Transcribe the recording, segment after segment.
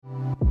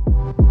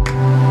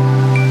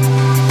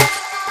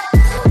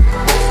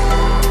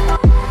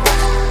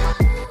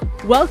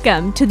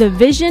Welcome to the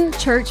Vision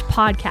Church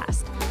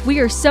Podcast. We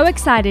are so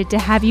excited to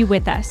have you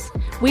with us.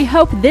 We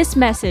hope this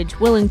message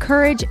will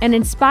encourage and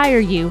inspire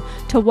you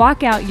to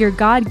walk out your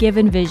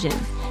God-given vision.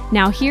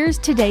 Now here's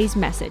today's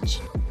message.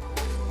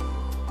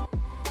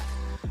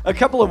 A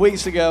couple of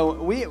weeks ago,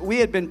 we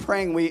had been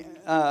praying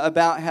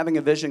about having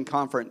a vision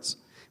conference,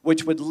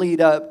 which would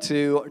lead up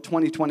to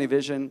 2020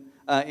 Vision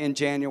in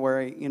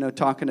January,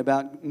 talking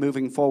about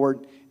moving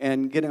forward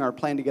and getting our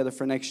plan together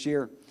for next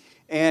year.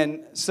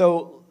 And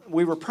so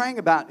we were praying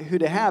about who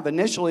to have.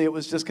 Initially, it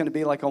was just going to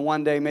be like a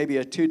one-day, maybe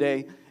a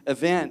two-day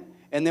event.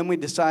 And then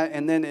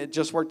then it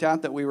just worked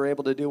out that we were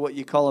able to do what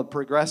you call a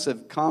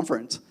progressive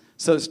conference.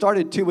 So it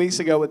started 2 weeks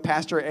ago with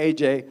Pastor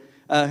AJ,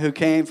 who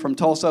came from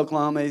Tulsa,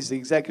 Oklahoma. He's the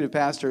executive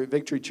pastor at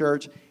Victory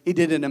Church. He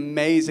did an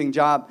amazing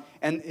job.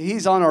 And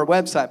he's on our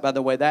website, by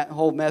the way. That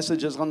whole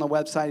message is on the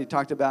website. He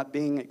talked about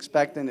being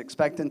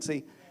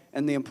expectancy,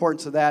 and the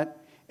importance of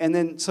that. And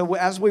then, so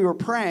as we were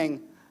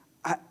praying,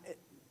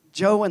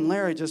 Joe and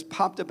Larra just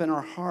popped up in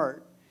our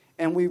heart.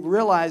 And we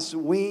realized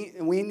we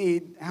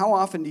need, how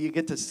often do you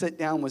get to sit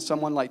down with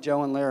someone like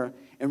Joe and Larra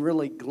and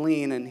really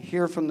glean and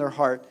hear from their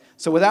heart?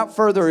 So without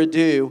further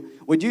ado,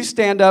 would you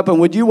stand up and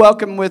would you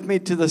welcome with me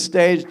to the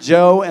stage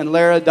Joe and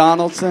Larra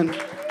Donaldson?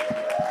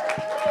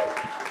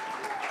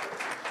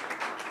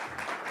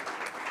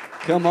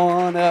 Come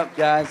on up,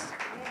 guys.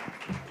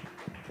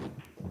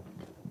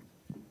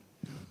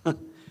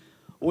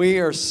 We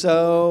are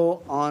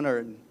so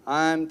honored.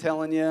 I'm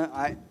telling you,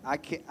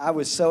 I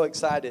was so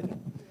excited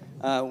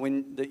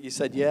when that you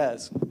said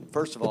yes,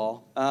 first of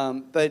all.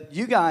 But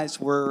you guys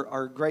were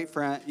our great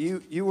friend.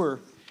 You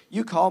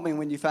called me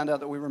when you found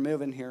out that we were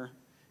moving here,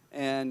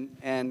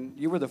 and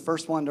you were the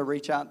first one to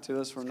reach out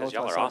to us from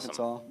Northwest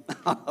Arkansas.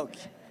 Awesome.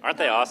 Okay. Aren't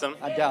they awesome?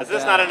 I doubt Is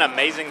this that. not an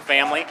amazing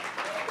family?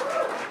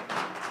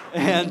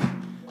 And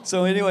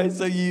so anyway,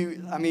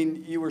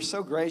 you were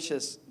so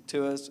gracious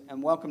to us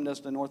and welcomed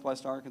us to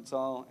Northwest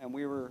Arkansas, and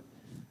we were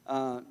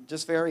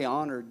just very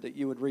honored that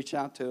you would reach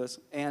out to us.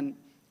 And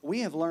we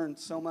have learned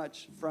so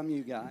much from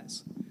you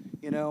guys.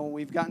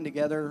 We've gotten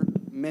together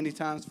many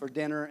times for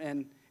dinner,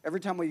 and every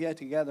time we get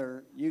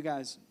together, you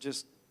guys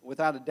just,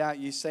 without a doubt,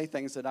 you say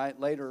things that I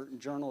later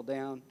journal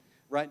down,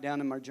 write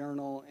down in my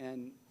journal,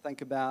 and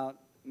think about,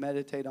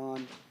 meditate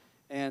on,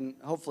 and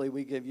hopefully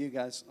we give you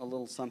guys a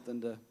little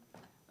something to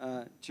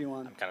chew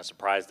on. I'm kind of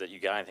surprised that you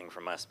got anything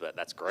from us, but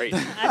that's great.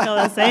 I feel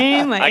the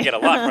same way. I get a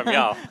lot from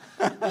y'all.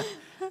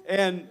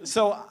 And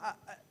so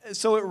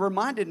it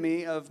reminded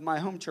me of my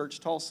home church,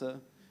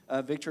 Tulsa,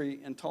 Victory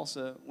in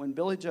Tulsa, when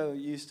Billy Joe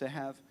used to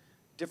have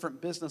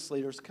different business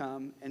leaders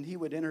come, and he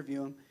would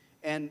interview them.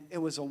 And it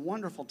was a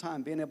wonderful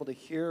time being able to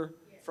hear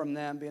from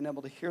them, being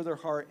able to hear their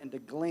heart and to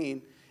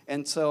glean.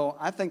 And so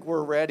I think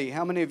we're ready.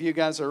 How many of you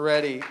guys are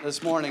ready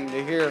this morning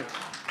to hear?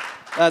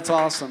 That's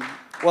awesome.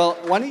 Well,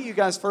 why don't you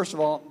guys, first of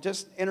all,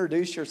 just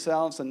introduce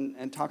yourselves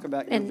and talk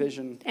about your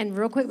vision. And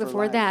real quick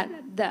before that,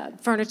 the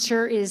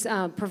furniture is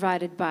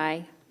provided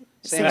by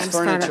Sam's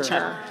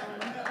Furniture.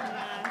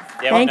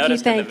 Yeah, we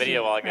noticed in the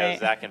video a while ago,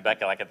 Zach and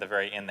Becca, like at the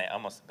very end,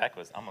 Beck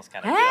was almost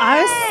kind of.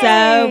 I was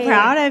so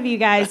proud of you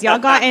guys. Y'all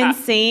got in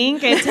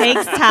sync. It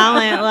takes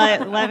talent,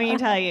 let me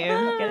tell you.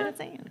 Get it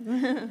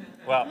singing.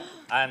 Well,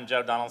 I'm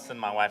Joe Donaldson,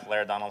 my wife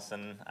Larra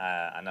Donaldson.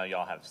 I know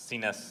y'all have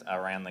seen us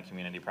around the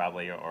community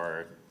probably,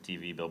 or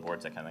TV,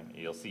 billboards, that kind of thing.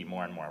 You'll see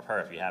more and more of her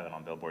if you have it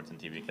on billboards and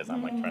TV, because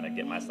I'm trying to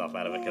get myself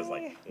out of it, because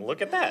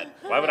look at that.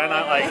 Why would I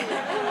not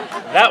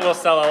that will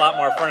sell a lot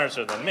more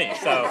furniture than me.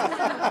 So.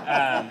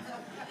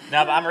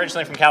 No, but I'm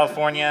originally from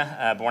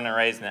California, born and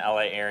raised in the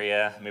LA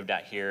area. Moved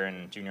out here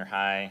in junior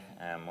high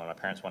when my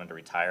parents wanted to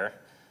retire.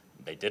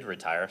 They did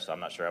retire, so I'm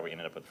not sure how we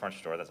ended up with the furniture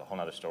store. That's a whole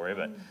other story,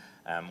 but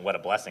what a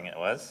blessing it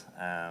was.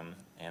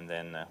 And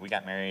then we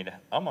got married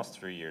almost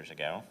 3 years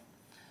ago,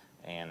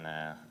 and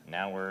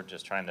now we're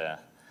just trying to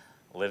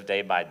live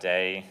day by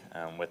day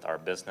with our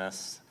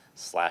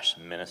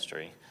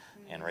business/ministry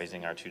and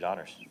raising our two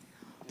daughters.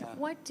 Yeah.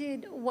 What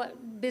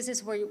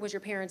business was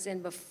your parents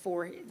in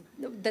before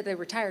that they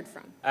retired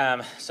from?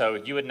 So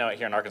you would know it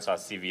here in Arkansas,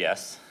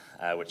 CVS,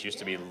 which used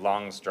to be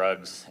Long's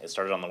Drugs. It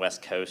started on the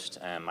West Coast.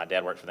 My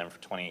dad worked for them for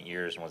 28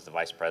 years and was the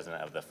vice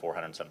president of the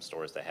 400-something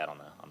stores they had on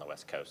the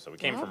West Coast. So we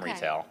came from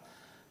retail,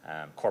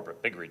 corporate,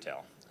 big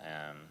retail,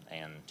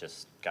 and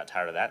just got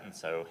tired of that. And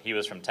so he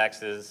was from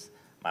Texas.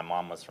 My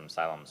mom was from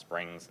Siloam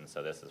Springs, and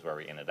so this is where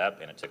we ended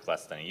up. And it took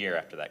less than a year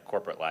after that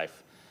corporate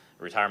life.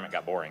 Retirement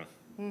got boring.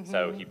 Mm-hmm.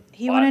 So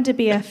he wanted to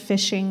be a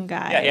fishing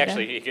guide. Yeah,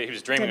 he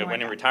was dreaming of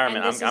when in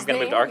retirement, I'm going to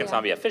move to Arkansas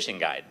and be a fishing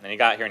guide. And he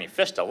got here and he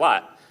fished a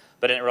lot,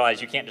 but didn't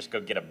realize you can't just go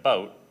get a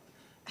boat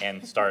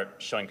and start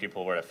showing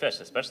people where to fish,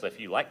 especially if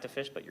you like to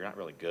fish, but you're not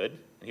really good.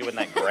 And he wasn't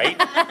that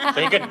great, so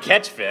he couldn't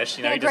catch fish.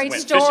 He just great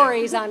went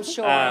stories,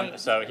 fishing. I'm sure.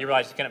 So he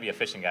realized he couldn't be a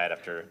fishing guide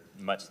after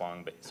much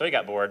long. So he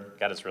got bored,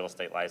 got his real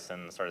estate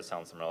license, started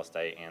selling some real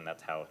estate, and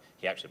that's how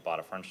he actually bought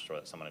a furniture store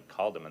that someone had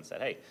called him and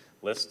said, hey,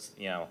 list,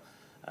 we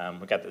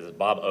got this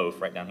Bob Oaf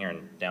right down here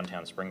in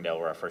downtown Springdale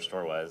where our first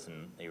store was,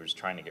 and he was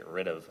trying to get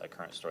rid of a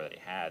current store that he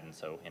had, and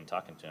so in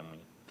talking to him,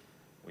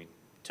 we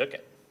took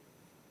it.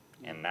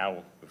 And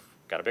now we've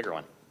got a bigger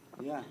one.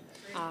 Yeah.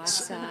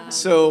 Awesome.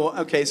 So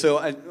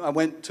I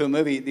went to a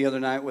movie the other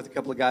night with a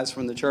couple of guys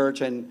from the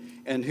church,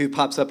 and who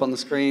pops up on the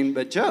screen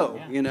but Joe,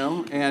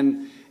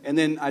 and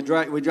then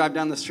we drive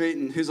down the street,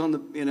 and who's on the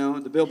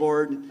the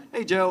billboard?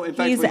 Hey, Joe. In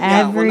fact, He's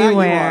everywhere.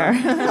 everywhere.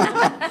 Well,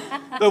 now you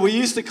are. But we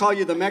used to call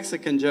you the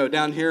Mexican Joe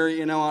down here,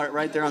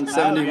 right there on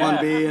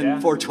 71B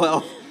and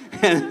 412,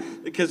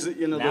 and because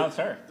Now it's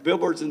her. the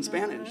billboard's in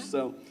Spanish.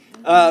 So,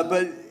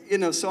 but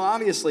so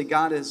obviously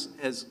God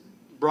has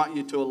brought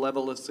you to a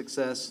level of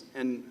success,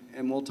 and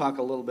we'll talk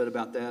a little bit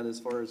about that as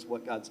far as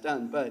what God's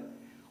done. But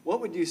what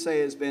would you say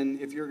has been,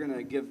 if you're going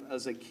to give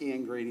us a key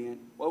ingredient,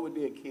 what would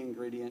be a key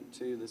ingredient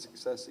to the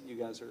success that you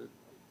guys are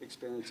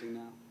experiencing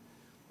now?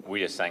 We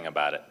just sang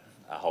about it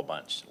a whole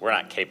bunch. We're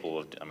not capable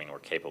of, we're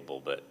capable,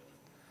 but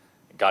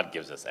God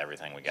gives us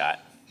everything we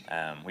got.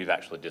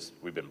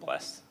 We've been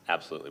blessed,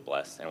 absolutely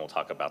blessed. And we'll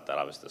talk about that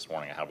obviously this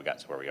morning, how we got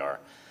to where we are.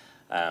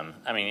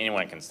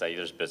 Anyone can say,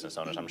 there's business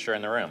owners, I'm sure,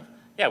 in the room.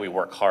 Yeah, we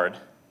work hard.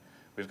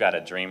 We've got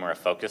a dream or a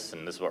focus,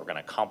 and this is what we're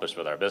going to accomplish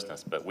with our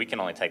business. But we can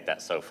only take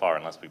that so far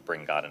unless we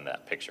bring God into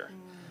that picture.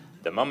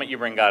 The moment you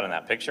bring God in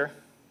that picture,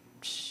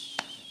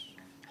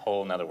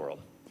 whole nother world.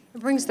 It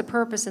brings the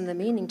purpose and the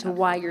meaning to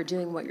why you're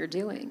doing what you're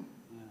doing.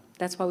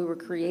 That's why we were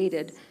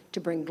created,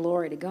 to bring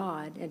glory to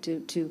God and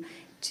to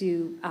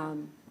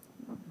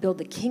build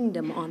the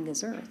kingdom on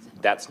this earth.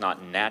 That's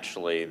not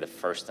naturally the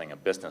first thing a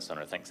business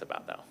owner thinks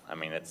about, though.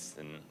 It's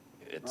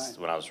Right.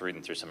 When I was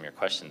reading through some of your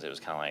questions, it was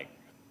kind of like,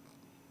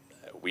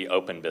 we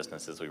open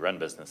businesses, we run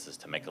businesses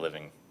to make a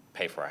living,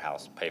 pay for our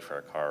house, pay for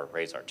our car,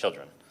 raise our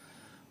children.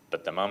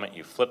 But the moment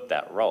you flip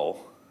that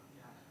role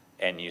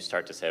and you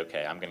start to say,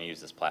 okay, I'm going to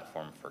use this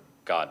platform for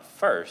God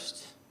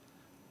first,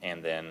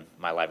 and then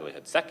my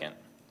livelihood second,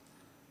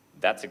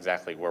 that's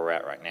exactly where we're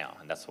at right now.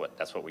 And that's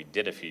what we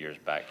did a few years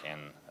back,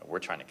 and we're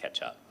trying to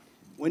catch up.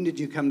 When did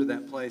you come to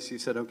that place? You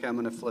said, okay, I'm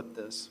going to flip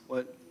this.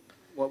 What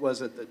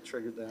was it that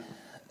triggered that?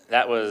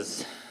 That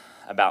was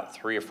about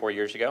 3 or 4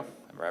 years ago,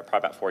 probably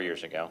about 4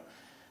 years ago.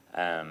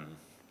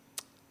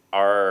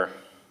 Our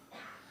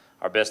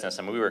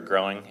business, we were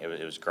growing.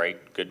 It was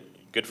great,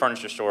 good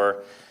furniture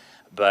store.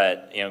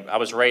 But I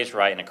was raised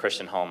right in a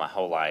Christian home my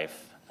whole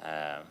life,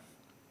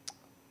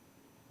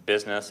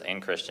 business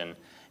and Christian,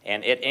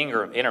 and it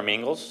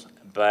intermingles.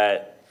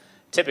 But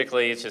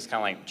typically, it's just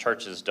kind of like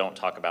churches don't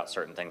talk about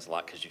certain things a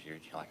lot because you're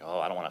like,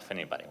 oh, I don't want to offend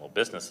anybody. Well,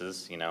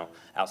 businesses,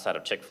 outside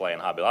of Chick-fil-A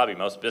and Hobby Lobby,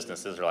 most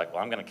businesses are like,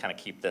 well, I'm going to kind of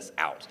keep this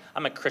out.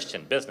 I'm a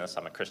Christian business,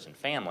 I'm a Christian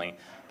family,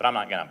 but I'm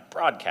not going to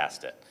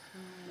broadcast it.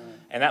 Mm-hmm.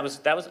 And that was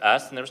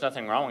us, and there was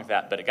nothing wrong with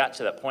that. But it got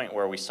to that point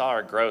where we saw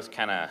our growth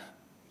kind of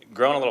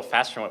growing a little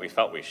faster than what we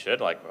felt we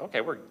should. Like, okay,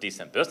 we're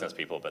decent business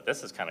people, but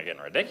this is kind of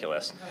getting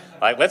ridiculous.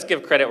 Like, let's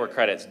give credit where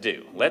credit's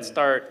due. Let's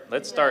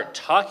start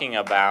talking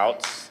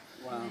about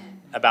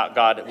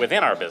God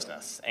within our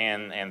business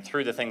and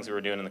through the things we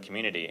were doing in the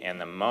community. And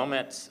the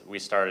moment we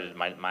started,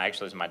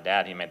 actually it was my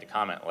dad, he made the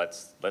comment,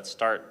 let's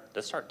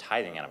start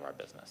tithing out of our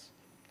business.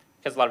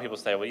 Because a lot of people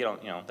say,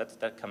 well,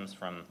 that comes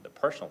from the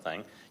personal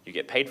thing. You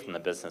get paid from the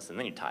business and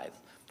then you tithe.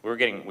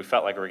 We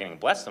felt like we were getting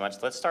blessed so much,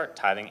 let's start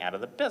tithing out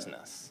of the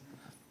business.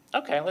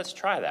 Okay, let's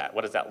try that.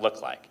 What does that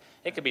look like?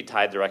 It could be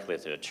tied directly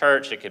to the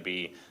church. It could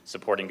be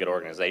supporting good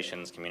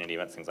organizations, community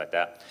events, things like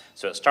that.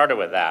 So it started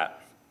with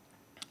that.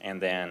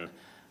 And then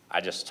I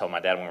just told my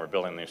dad when we were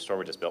building the new store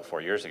we just built 4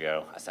 years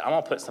ago, I said, I'm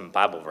going to put some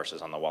Bible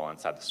verses on the wall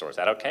inside the store. Is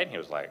that okay? And he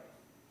was like,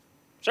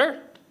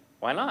 sure,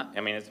 why not?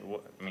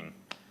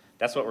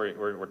 That's what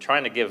we're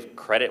trying to give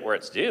credit where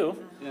it's due.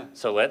 Yeah.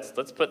 So let's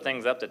put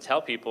things up to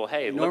tell people,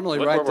 hey, normally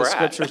look write where the we're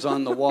scriptures at.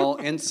 on the wall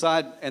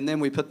inside, and then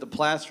we put the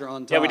plaster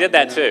on top. Yeah, we did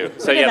that too.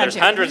 So there's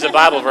hundreds of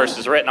Bible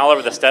verses written all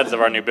over the studs of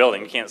our new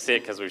building. You can't see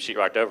it because we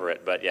sheetrocked over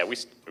it, but yeah, we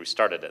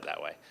started it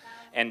that way.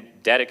 And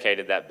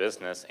dedicated that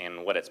business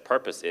and what its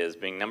purpose is,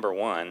 being number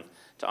one,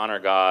 to honor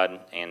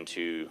God and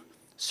to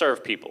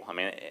serve people.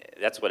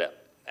 That's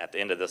what, at the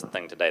end of this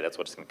thing today, that's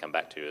what it's going to come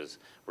back to, is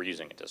we're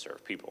using it to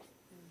serve people.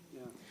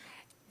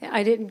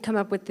 I didn't come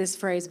up with this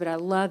phrase, but I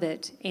love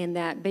it, in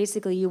that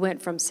basically you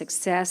went from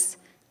success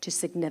to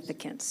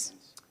significance.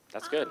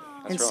 That's good.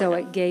 And so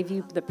it gave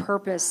you the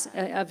purpose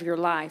of your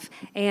life.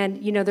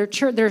 And,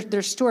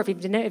 their store, if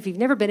you've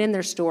never been in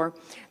their store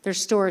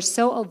is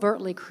so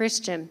overtly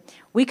Christian,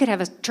 we could have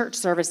a church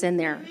service in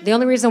there. The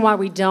only reason why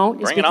we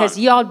don't is because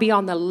y'all would be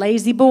on the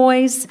lazy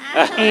boys,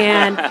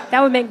 and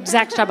that would make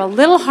Zach's job a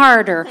little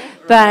harder.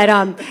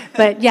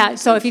 But yeah,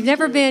 so if you've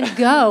never been,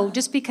 go,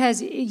 just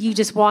because you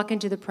just walk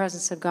into the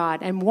presence of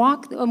God. And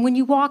when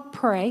you walk,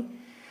 pray.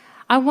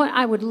 I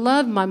would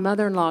love my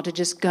mother-in-law to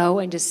just go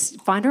and just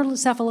find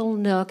herself a little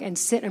nook and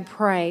sit and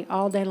pray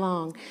all day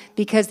long,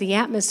 because the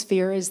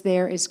atmosphere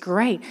is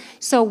great.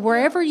 So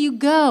wherever you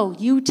go,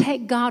 you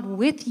take God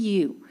with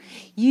you.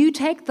 You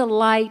take the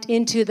light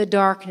into the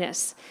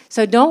darkness.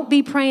 So don't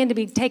be praying to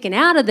be taken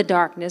out of the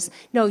darkness.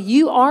 No,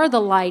 you are the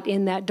light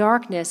in that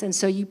darkness. And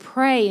so you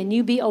pray and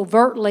you be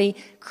overtly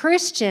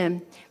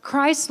Christian,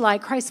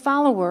 Christ-like, Christ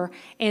follower,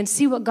 and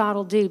see what God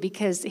will do.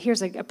 Because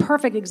here's a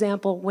perfect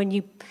example. When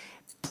you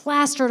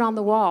plaster it on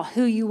the wall,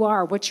 who you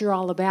are, what you're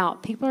all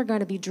about. People are going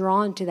to be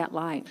drawn to that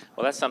light.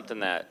 Well, that's something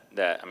that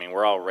I mean,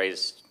 we're all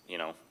raised,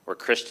 we're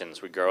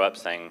Christians. We grow up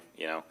saying,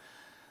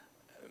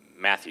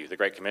 Matthew, the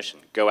Great Commission,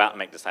 go out and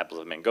make disciples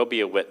of men. Go be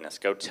a witness.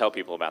 Go tell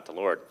people about the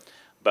Lord.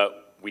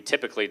 But we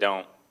typically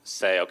don't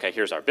say, okay,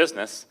 here's our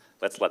business.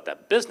 Let's let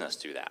that business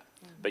do that.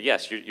 But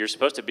yes, you're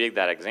supposed to be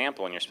that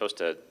example, and you're supposed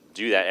to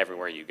do that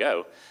everywhere you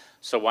go.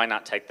 So why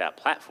not take that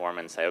platform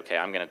and say, okay,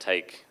 I'm going to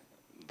take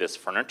this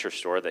furniture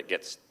store that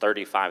gets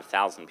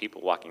 35,000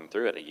 people walking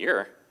through it a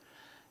year,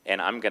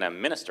 and I'm going to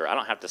minister. I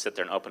don't have to sit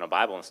there and open a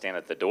Bible and stand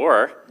at the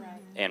door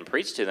and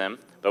preach to them.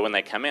 But when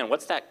they come in,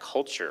 what's that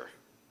culture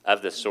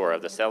of the store,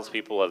 of the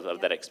salespeople, of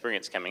that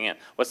experience coming in?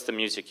 What's the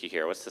music you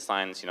hear? What's the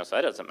signs? So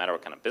that doesn't matter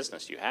what kind of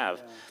business you have.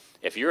 Yeah.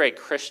 If you're a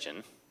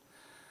Christian,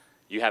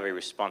 you have a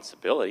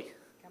responsibility.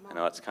 I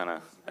know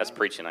that's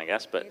preaching, I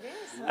guess, but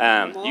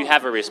you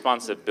have a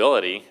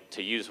responsibility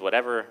to use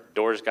whatever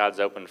doors God's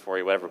opened for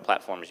you, whatever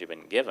platforms you've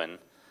been given,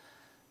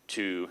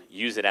 to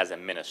use it as a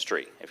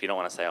ministry. If you don't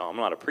want to say, oh, I'm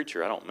not a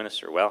preacher, I don't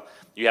minister. Well,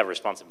 you have a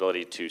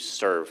responsibility to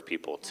serve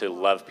people, to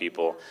love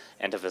people,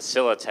 and to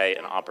facilitate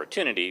an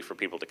opportunity for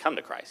people to come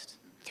to Christ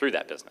through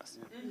that business.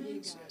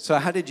 So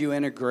how did you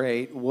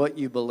integrate what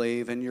you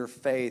believe and your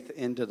faith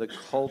into the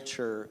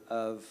culture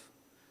of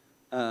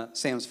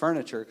Sam's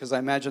Furniture? Because I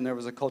imagine there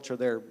was a culture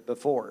there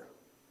before.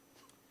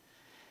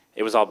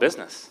 It was all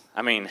business.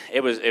 I mean,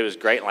 it was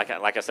great.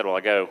 Like I said a while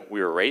ago,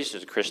 we were raised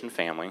as a Christian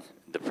family.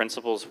 The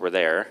principles were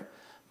there,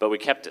 but we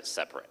kept it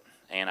separate.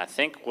 And I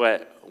think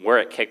where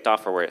it kicked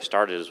off or where it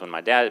started is when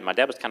my dad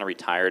was kind of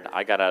retired.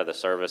 I got out of the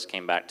service,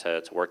 came back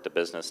to work the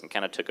business, and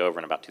kind of took over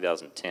in about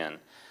 2010.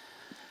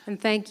 And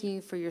thank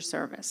you for your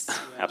service.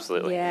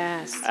 Absolutely.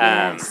 Yes,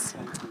 yes.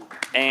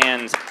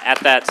 And at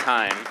that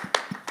time,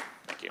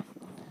 thank you,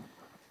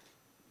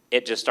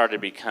 it just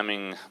started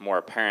becoming more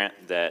apparent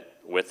that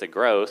with the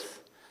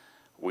growth,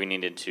 we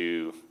needed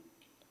to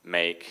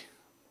make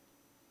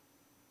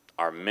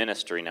our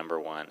ministry number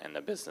one and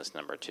the business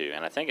number two.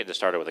 And I think it just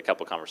started with a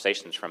couple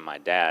conversations from my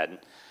dad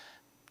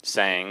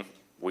saying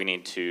we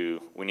need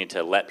to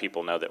let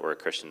people know that we're a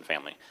Christian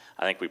family.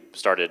 I think we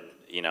started,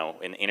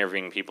 in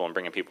interviewing people and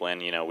bringing people in,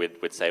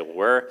 we'd say,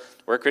 well,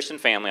 we're a Christian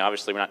family.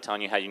 Obviously, we're not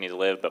telling you how you need to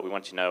live, but we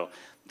want you to know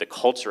the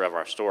culture of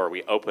our store.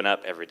 We open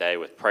up every day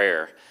with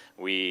prayer.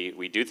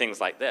 We do things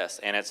like this.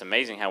 And it's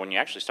amazing how when you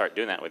actually start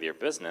doing that with your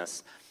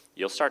business,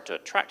 you'll start to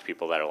attract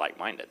people that are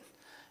like-minded.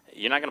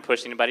 You're not going to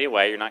push anybody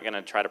away. You're not going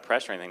to try to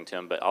pressure anything to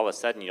them, but all of a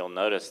sudden you'll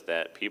notice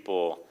that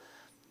people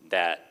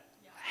that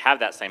have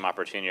that same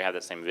opportunity or have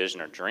that same vision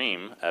or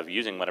dream of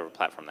using whatever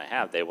platform they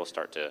have, they will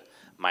start to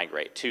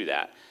migrate to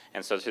that.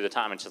 And so through the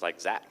time, it's just like,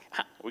 Zach,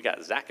 we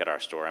got Zach at our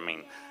store. I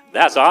mean,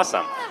 that's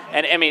awesome.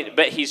 And I mean,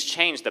 but he's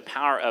changed the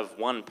power of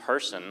one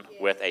person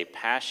with a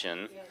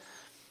passion.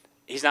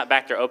 He's not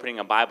back there opening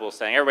a Bible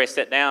saying, everybody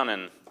sit down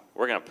and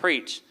we're going to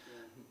preach,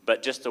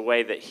 but just the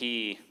way that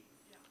he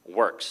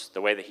works,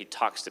 the way that he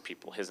talks to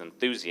people, his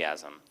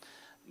enthusiasm,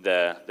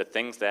 the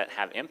things that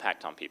have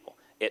impact on people,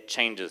 it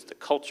changes the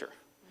culture.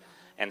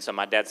 And so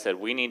my dad said,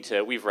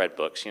 we've read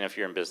books. If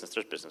you're in business,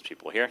 there's business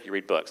people here. You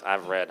read books.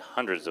 I've read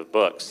hundreds of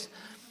books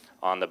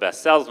on the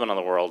best salesman in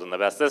the world and the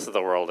best this of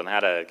the world and how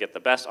to get the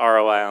best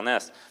ROI on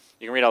this.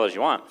 You can read all those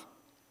you want.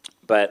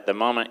 But the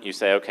moment you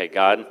say, okay,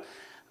 God,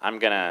 I'm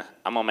gonna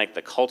make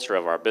the culture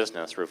of our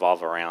business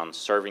revolve around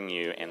serving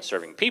you and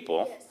serving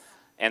people,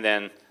 and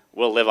then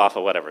we'll live off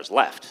of whatever's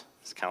left.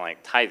 It's kind of like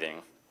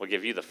tithing. We'll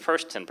give you the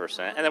first 10%,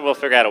 and then we'll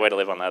figure out a way to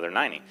live on the other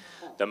 90%.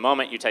 The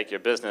moment you take your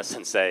business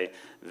and say,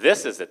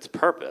 this is its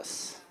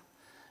purpose,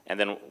 and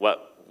then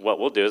what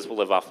we'll do is we'll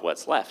live off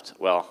what's left.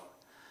 Well,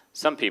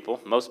 some people,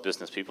 most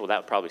business people, that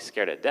would probably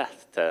scare to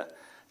death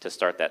to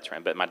start that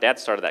trend. But my dad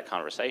started that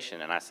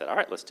conversation, and I said, all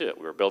right, let's do it.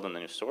 We were building the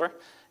new store,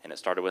 and it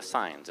started with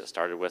signs. It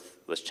started with,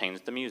 let's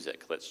change the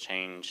music. Let's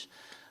change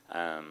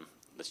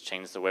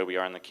the way we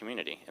are in the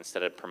community.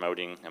 Instead of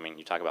promoting,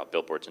 you talk about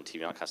billboards and TV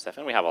and all kind of stuff,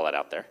 and we have all that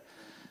out there.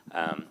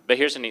 But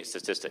here's a neat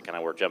statistic,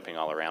 and we're jumping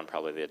all around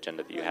probably the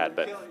agenda that you had.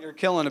 But you're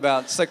killing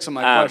about 6 of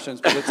my questions,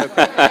 but it's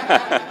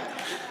okay.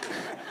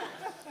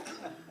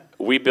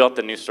 We built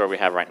the new store we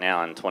have right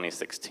now in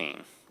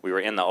 2016. We were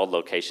in the old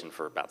location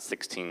for about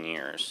 16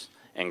 years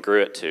and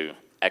grew it to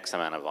X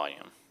amount of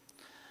volume.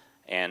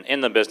 And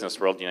in the business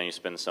world, you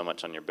spend so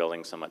much on your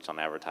building, so much on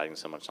advertising,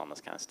 so much on this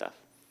kind of stuff.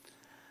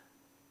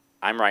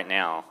 Right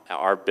now,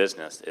 our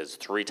business is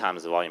 3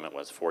 times the volume it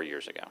was 4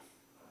 years ago.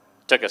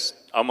 It took us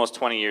almost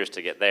 20 years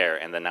to get there,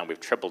 and then now we've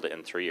tripled it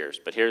in 3 years.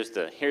 But here's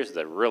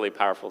the really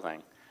powerful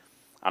thing.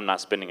 I'm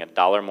not spending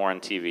 $1 more on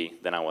TV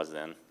than I was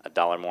then,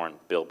 $1 more on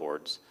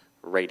billboards,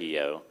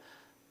 radio,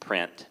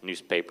 print,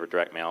 newspaper,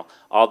 direct mail,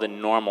 all the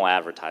normal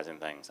advertising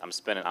things.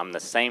 I'm the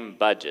same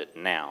budget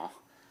now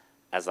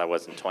as I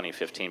was in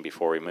 2015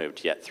 before we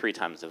moved, yet 3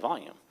 times the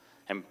volume.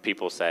 And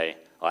people say,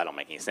 well, that don't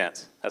make any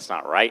sense. That's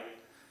not right.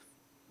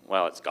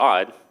 Well, it's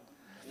God.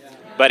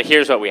 But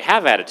here's what we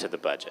have added to the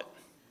budget.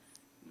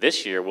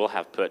 This year, we'll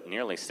have put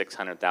nearly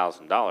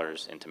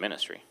 $600,000 into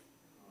ministry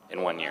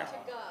in 1 year.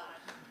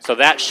 So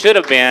that should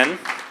have been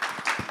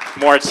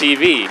more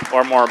TV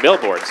or more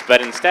billboards.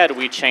 But instead,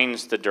 we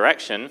changed the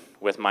direction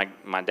with my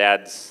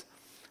dad's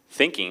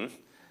thinking,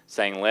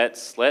 saying,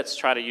 let's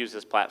try to use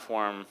this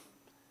platform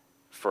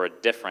for a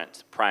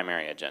different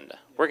primary agenda.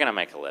 We're going to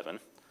make a living.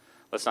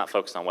 Let's not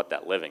focus on what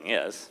that living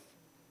is.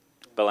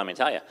 But let me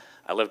tell you,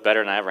 I live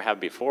better than I ever have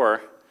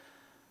before.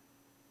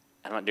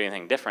 I'm not doing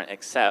anything different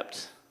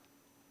except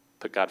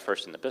put God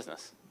first in the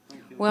business.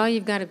 Well,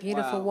 you've got a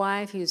beautiful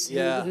wife who's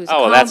that's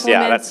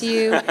compliments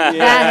you. Yes.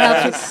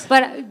 That helps you.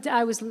 But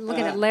I was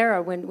looking at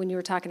Larra when you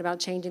were talking about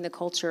changing the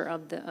culture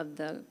of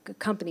the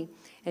company,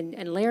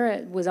 and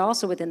Larra was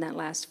also within that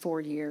last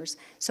 4 years.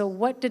 So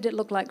what did it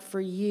look like for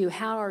you?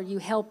 How are you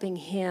helping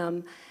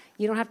him?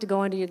 You don't have to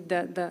go into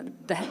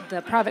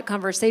the private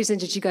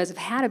conversations that you guys have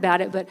had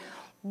about it, but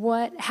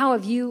how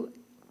did you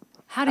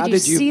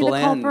see the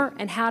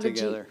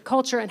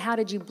culture, and how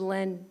did you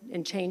blend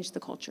and change the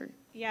culture?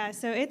 Yeah,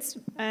 so it's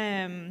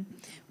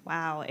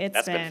wow,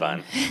 That's been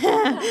fun.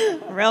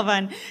 Real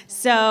fun.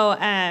 So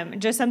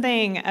just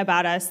something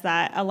about us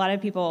that a lot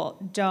of people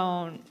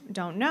don't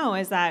know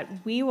is that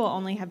we will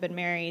only have been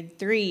married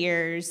 3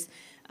 years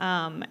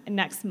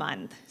next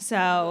month.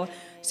 So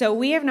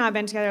we have not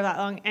been together that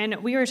long,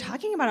 and we were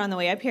talking about it on the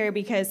way up here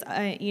because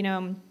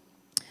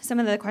some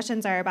of the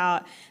questions are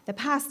about the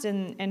past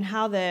and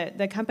how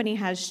the company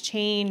has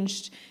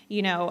changed,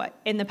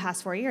 in the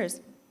past 4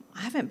 years.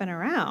 I haven't been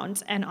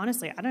around, and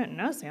honestly, I didn't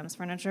know Sam's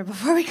Furniture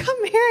before we got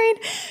married.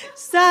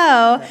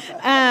 So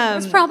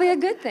it's probably a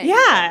good thing.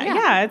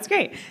 Yeah, it's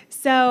great.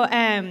 So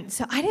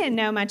I didn't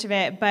know much of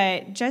it,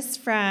 but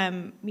just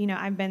from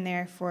I've been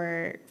there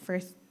for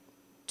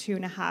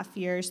 2.5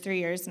 years, 3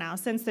 years now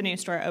since the new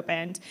store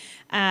opened,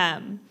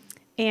 and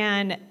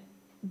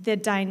the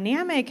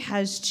dynamic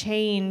has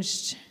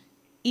changed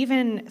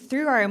even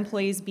through our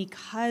employees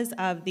because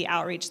of the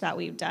outreach that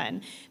we've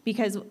done.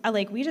 Because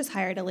we just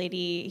hired a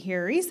lady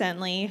here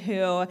recently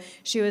who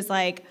she was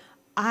like,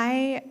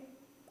 I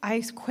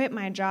quit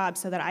my job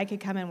so that I could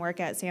come and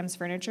work at Sam's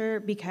Furniture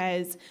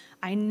because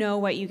I know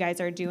what you guys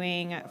are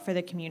doing for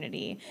the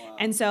community. Wow.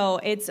 And so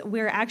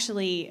we're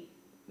actually,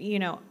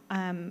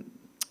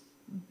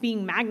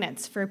 being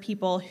magnets for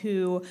people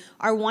who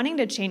are wanting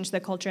to change the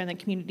culture in the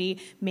community.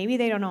 Maybe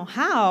they don't know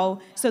how,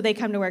 so they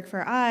come to work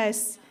for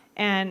us.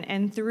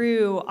 And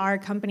through our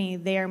company,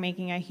 they are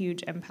making a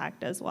huge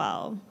impact as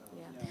well.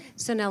 Yeah.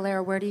 So now,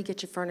 Larra, where do you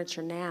get your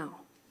furniture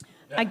now?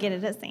 I get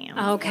it at Sam's.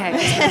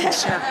 Okay,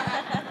 sure.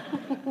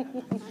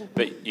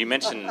 But you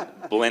mentioned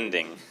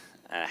blending,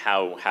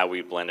 how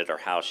we blended or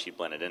how she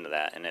blended into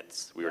that, and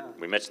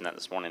we mentioned that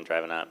this morning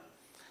driving up.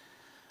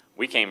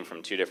 We came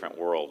from two different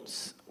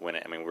worlds. We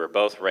were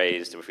both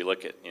raised. If we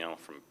look at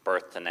from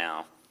birth to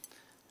now.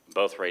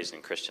 Both raised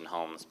in Christian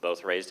homes,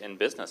 both raised in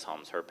business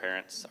homes. Her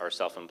parents are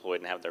self-employed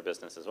and have their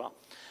business as well.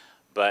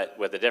 But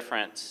with the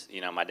difference,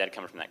 my dad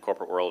coming from that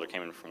corporate world or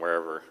came from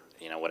wherever,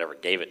 whatever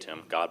gave it to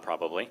him, God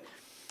probably,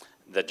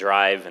 the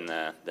drive and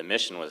the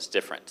mission was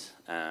different.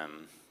 How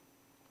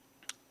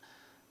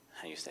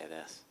do you say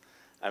this?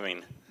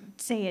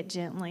 Say it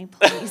gently,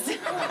 please.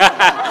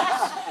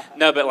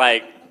 No, but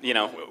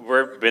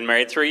we've been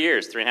married 3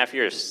 years, 3.5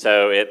 years.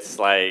 So it's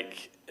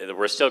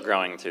we're still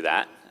growing through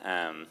that.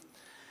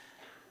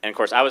 And of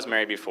course, I was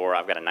married before.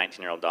 I've got a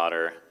 19-year-old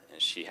daughter,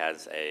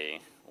 and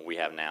we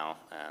have now,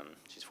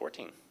 she's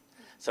 14.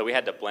 So we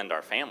had to blend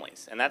our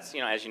families. And that's,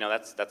 as you know,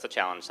 that's a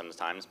challenge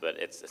sometimes, but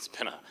it's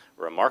been a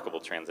remarkable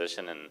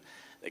transition, and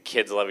the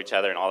kids love each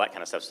other and all that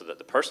kind of stuff, so that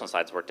the personal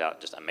side's worked out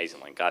just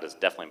amazingly. God has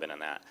definitely been in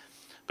that.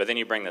 But then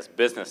you bring this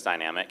business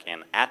dynamic,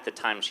 and at the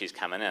time she's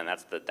coming in,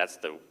 that's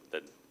the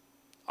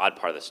odd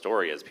part of the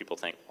story is people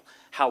think,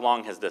 how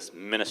long has this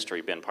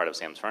ministry been part of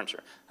Sam's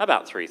Furniture?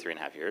 About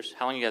 3.5 years.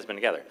 How long have you guys been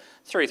together?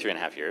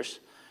 3.5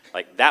 years.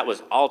 That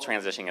was all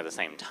transitioning at the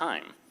same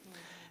time.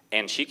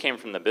 And she came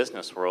from the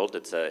business world.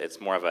 It's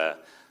more of a,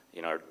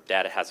 her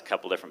dad has a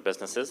couple different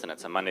businesses, and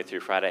it's a Monday through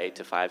Friday, 8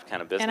 to 5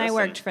 kind of business. And I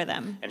worked for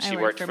them. And she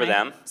worked for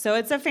them. So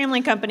it's a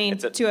family company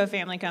to a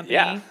family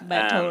company,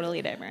 but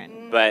totally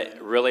different.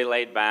 But really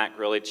laid back,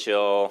 really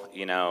chill,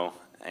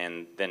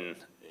 and then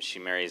she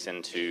marries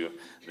into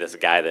this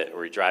guy that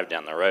we drive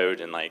down the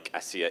road, and I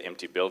see an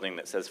empty building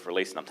that says for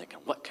lease, and I'm thinking,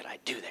 what could I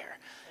do there?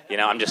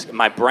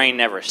 My brain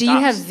never stops. Do you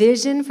have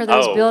vision for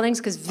those buildings?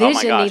 Because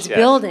vision needs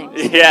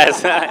buildings.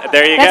 Yes,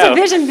 there you go. That's a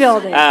vision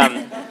building.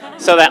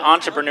 So that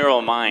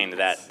entrepreneurial mind,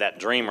 that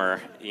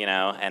dreamer,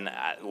 and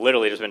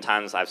literally there's been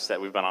times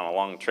we've been on a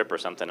long trip or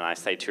something, and I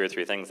say 2 or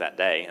 3 things that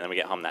day, and then we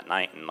get home that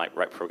night, and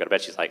right before we go to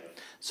bed, she's like,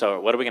 so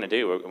what are we going to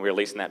do? We're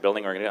leasing that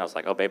building, we're going to do it. I was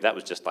like, oh, babe, that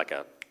was just like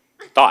a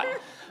thought.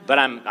 But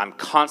I'm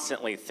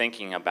constantly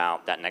thinking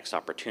about that next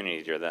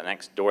opportunity or that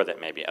next door that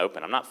may be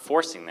open. I'm not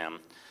forcing them,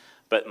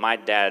 but my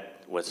dad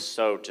was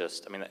so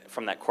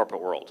from that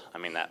corporate world.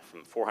 That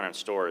from 400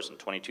 stores and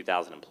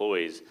 22,000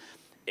 employees,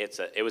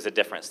 it was a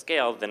different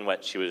scale than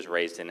what she was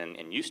raised in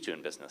and used to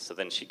in business. So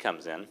then she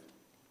comes in,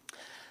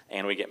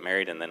 and we get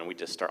married, and then we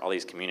just start all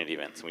these community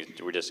events. And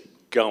we're just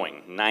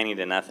going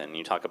 90-0.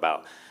 You talk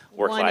about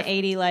work-life.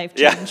 180 life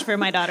change for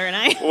my daughter and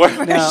I.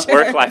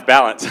 Work-life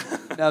balance.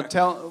 Now,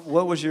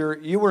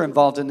 you were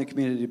involved in the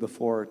community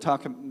before.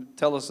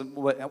 Tell us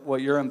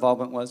what your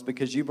involvement was,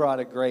 because you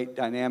brought a great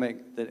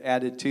dynamic that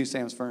added to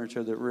Sam's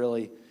Furniture that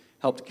really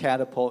helped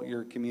catapult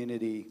your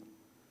community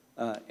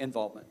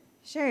involvement.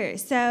 Sure.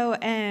 So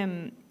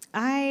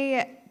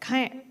I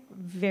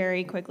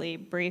very quickly,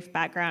 brief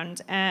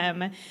background.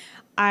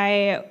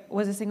 I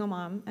was a single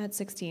mom at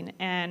 16,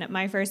 and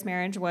my first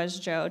marriage was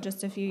Joe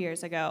just a few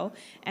years ago.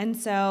 And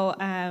so,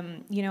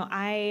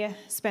 I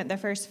spent the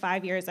first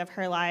 5 years of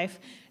her life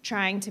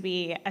trying to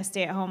be a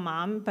stay-at-home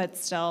mom, but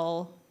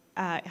still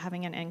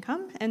having an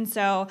income. And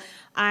so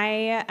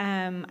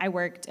I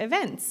worked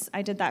events.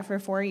 I did that for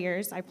 4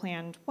 years. I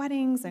planned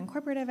weddings and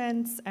corporate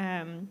events.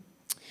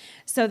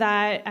 So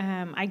that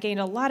I gained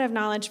a lot of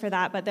knowledge for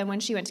that. But then when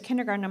she went to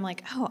kindergarten, I'm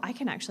like, oh, I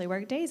can actually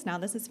work days now.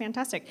 This is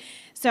fantastic.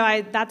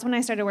 So that's when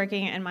I started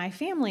working in my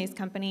family's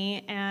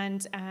company,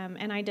 and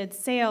I did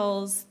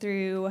sales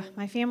through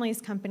my family's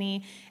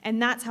company,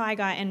 and that's how I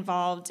got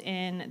involved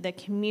in the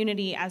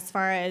community as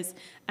far as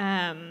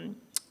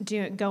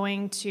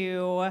going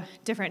to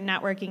different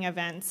networking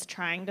events,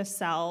 trying to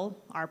sell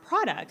our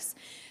products.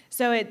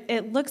 So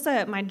it looks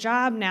at my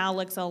job now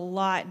looks a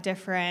lot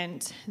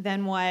different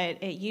than what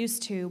it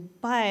used to,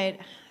 but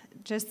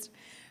just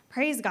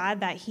praise God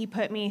that He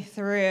put me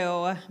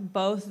through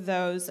both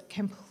those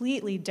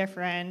completely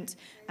different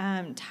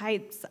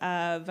types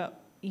of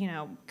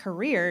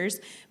careers,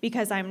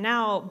 because I'm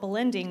now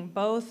blending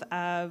both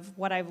of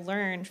what I've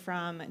learned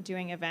from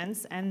doing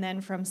events and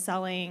then from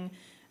selling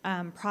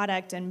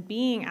product and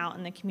being out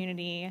in the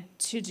community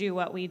to do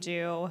what we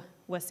do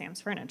with Sam's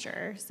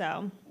Furniture.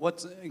 So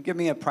give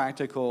me a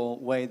practical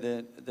way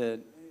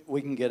that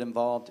we can get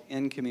involved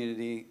in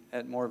community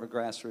at more of a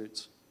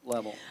grassroots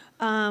level.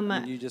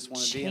 You just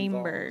want to be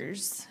involved.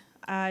 Chambers.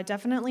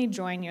 Definitely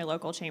join your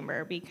local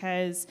chamber,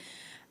 because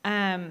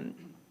you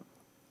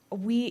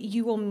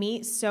will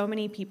meet so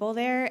many people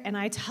there, and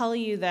I tell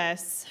you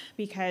this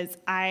because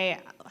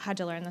I had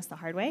to learn this the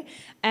hard way.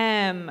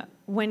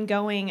 When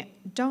going,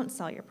 don't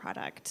sell your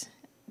product.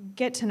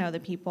 Get to know the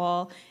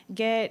people,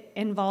 get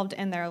involved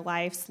in their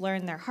lives,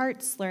 learn their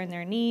hearts, learn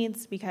their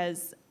needs,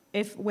 because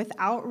if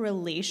without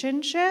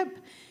relationship,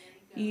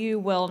 you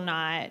will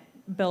not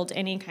build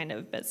any kind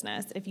of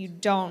business. If you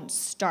don't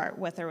start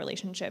with a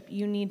relationship,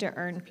 you need to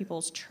earn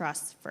people's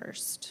trust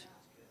first.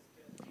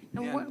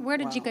 And where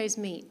did you guys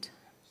meet?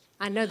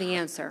 I know the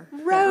answer.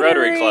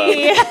 Rotary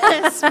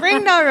Club.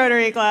 Springdale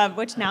Rotary Club,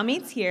 which now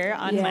meets here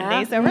on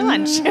Mondays over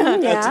lunch.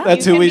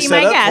 That's who we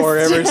set up for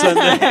every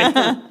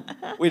Sunday.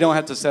 We don't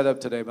have to set up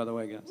today, by the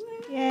way, guys.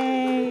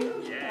 Yay.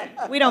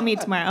 We don't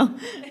meet tomorrow,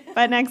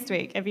 but next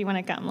week, if you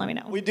want to come, let me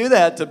know. We do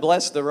that to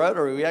bless the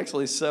Rotary. We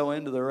actually sow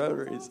into the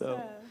Rotary.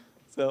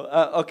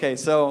 Okay.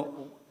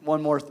 So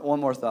one more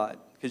thought,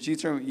 because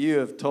you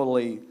have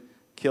totally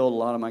killed a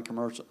lot of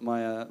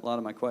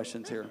my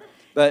questions here.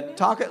 But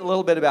talk a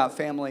little bit about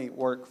family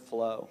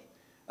workflow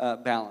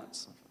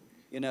balance.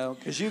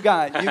 Because you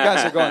guys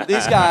are going,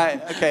 these guys,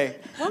 okay.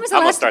 When was the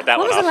last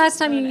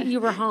time you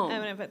were home?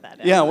 I'm going to put that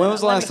in. Yeah, when was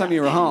the last time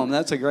you were home?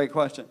 That's a great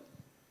question.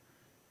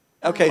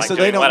 Okay, so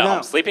they don't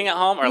know. Sleeping at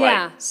home, or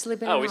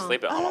sleeping at home. We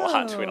sleep at home a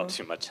lot. We don't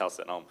do much else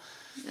at home.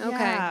 Okay.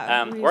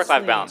 Yeah,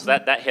 work-life balance,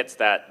 that hits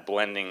that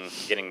blending,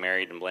 getting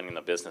married and blending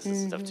the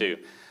businesses and stuff too.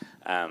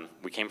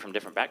 We came from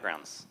different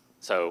backgrounds.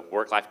 So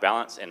work-life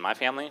balance in my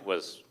family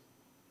was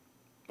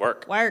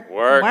work.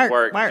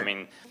 I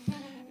mean,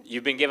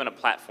 you've been given a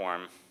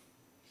platform,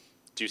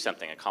 do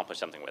something, accomplish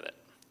something with it.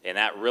 And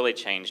that really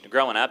changed.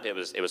 Growing up, it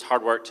was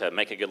hard work to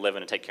make a good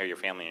living and take care of your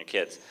family and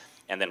your kids.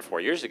 And then 4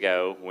 years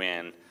ago,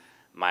 when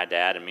my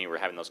dad and me were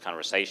having those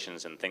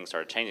conversations and things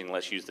started changing,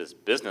 let's use this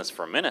business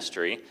for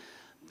ministry,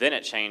 then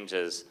it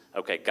changes,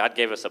 okay, God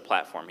gave us a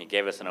platform. He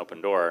gave us an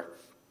open door.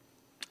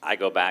 I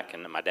go back,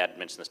 and my dad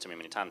mentioned this to me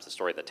many times, the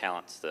story of the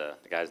talents, the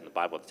guys in the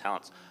Bible with the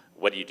talents.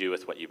 What do you do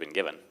with what you've been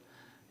given?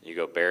 You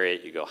go bury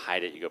it, you go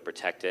hide it, you go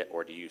protect it,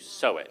 or do you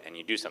sow it and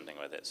you do something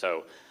with it?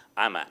 So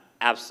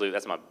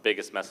that's my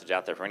biggest message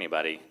out there for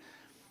anybody.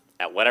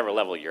 At whatever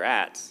level you're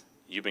at,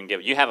 you've been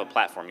given, you have a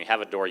platform, you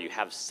have a door, you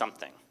have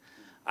something.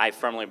 I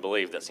firmly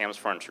believe that Sam's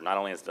Furniture not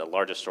only is the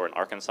largest store in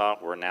Arkansas,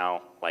 we're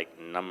now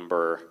like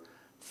number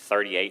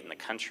 38 in the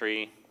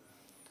country.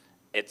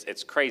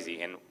 It's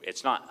crazy, and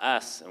it's not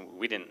us, and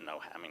we didn't know.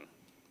 I mean,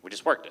 we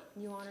just worked it.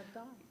 You honored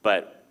God.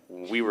 But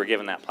we were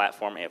given that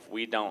platform. If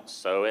we don't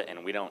sow it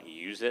and we don't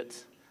use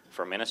it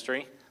for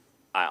ministry,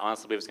 I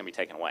honestly believe it's going to be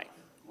taken away.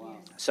 Wow.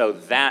 So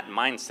that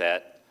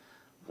mindset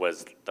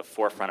was the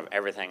forefront of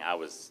everything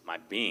my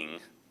being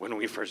when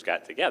we first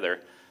got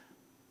together.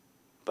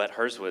 But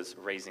hers was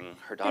raising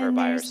her daughter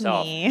by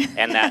herself. Me.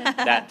 And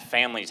that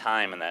family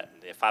time, and that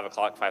at 5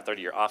 o'clock,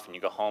 5:30, you're off and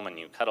you go home and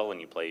you cuddle and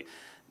you play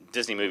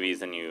Disney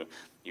movies and you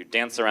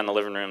dance around the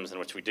living rooms, in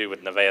which we do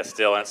with Nevaeh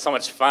still, and it's so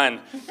much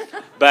fun.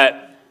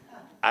 But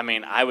I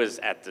mean, I was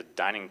at the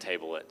dining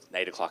table at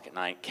 8 o'clock at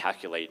night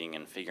calculating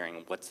and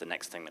figuring what's the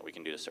next thing that we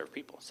can do to serve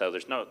people. So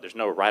there's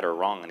no right or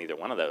wrong in either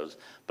one of those,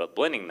 but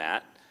blending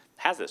that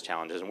has its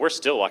challenges, and we're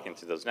still walking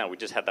through those now. We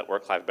just had that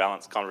work-life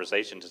balance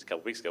conversation just a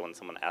couple weeks ago when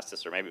someone asked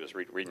us, or maybe it was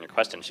reading your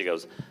question. She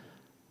goes,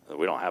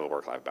 "We don't have a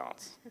work-life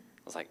balance." I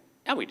was like,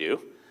 "Yeah, we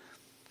do.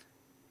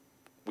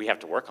 We have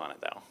to work on it,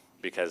 though,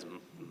 because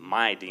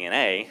my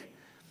DNA,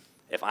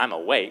 if I'm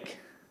awake,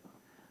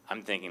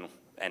 I'm thinking,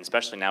 and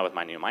especially now with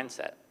my new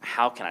mindset,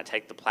 how can I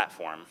take the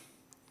platform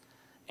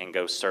and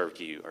go serve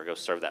you, or go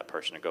serve that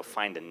person, or go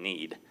find a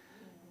need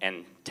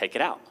and take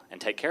it out and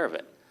take care of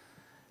it?"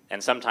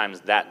 And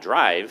sometimes that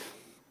drive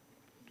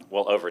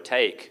will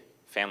overtake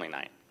family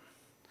night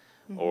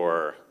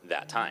or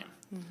that time.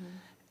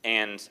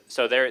 And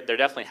so there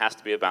definitely has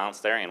to be a balance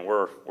there, and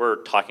we're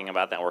talking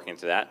about that and working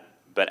through that.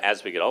 But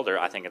as we get older,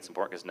 I think it's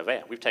important, because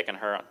Nevaeh, we've taken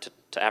her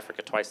to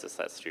Africa twice this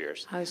last 2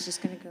 years. I was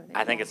just going to go there.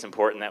 I think it's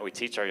important that we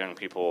teach our young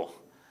people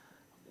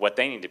what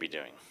they need to be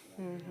doing.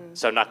 And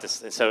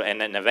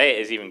then Nevaeh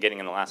is even getting,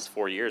 in the last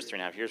 4 years,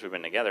 3.5 years we've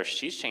been together,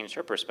 she's changed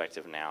her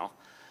perspective now.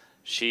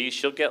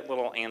 She'll get a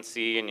little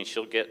antsy, and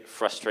she'll get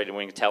frustrated.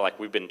 We can tell, like,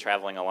 we've been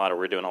traveling a lot, or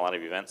we're doing a lot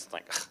of events. It's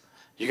like,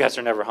 you guys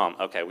are never home.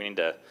 Okay, we need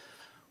to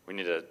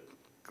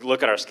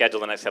look at our schedule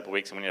the next couple of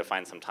weeks, and we need to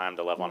find some time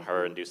to love on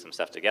her and do some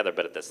stuff together.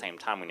 But at the same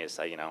time, we need to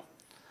say,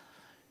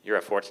 you're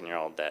a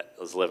 14-year-old that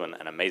is living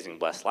an amazing,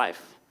 blessed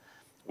life.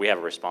 We have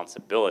a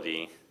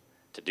responsibility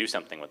to do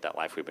something with that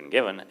life we've been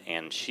given,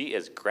 and she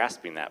is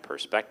grasping that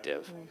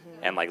perspective.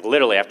 And, like,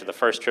 literally after the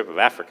first trip of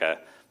Africa,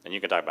 and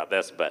you can talk about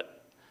this, but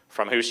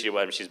from who she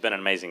was, she's been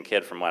an amazing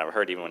kid from what I've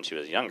heard, even when she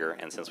was younger,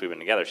 and since we've been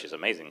together, she's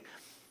amazing.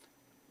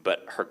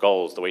 But her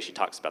goals, the way she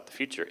talks about the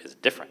future, is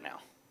different now.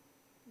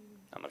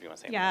 I don't know if you want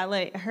to say anything. Yeah,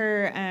 like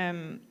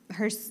her,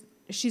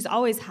 she's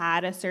always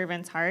had a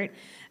servant's heart,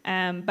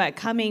 but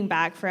coming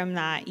back from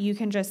that, you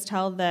can just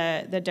tell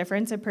the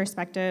difference of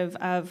perspective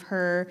of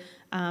her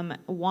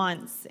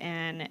wants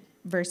and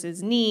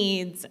versus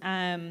needs,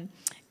 and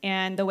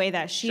the way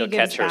that she'll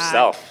gives catch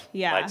herself,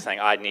 back. like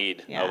saying, "I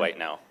need." Yeah. Oh wait,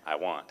 no, I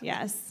want.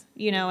 Yes,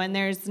 and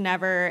there's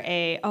never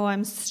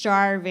I'm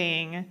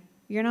starving.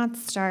 You're not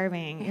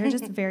starving. You're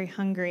just very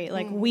hungry.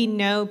 Like, we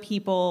know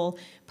people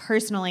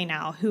personally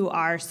now who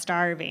are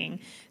starving.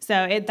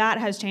 So that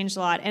has changed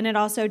a lot. And it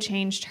also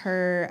changed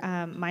her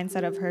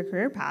mindset of her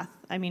career path.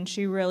 I mean,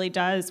 she really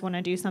does want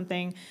to do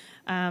something,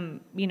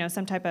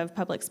 some type of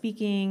public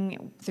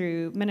speaking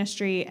through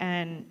ministry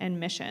and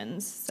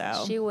missions.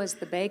 So she was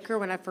the baker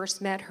when I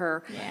first met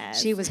her.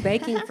 Yes. She was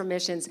baking for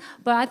missions.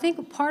 But I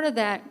think part of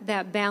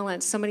that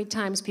balance, so many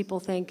times people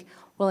think,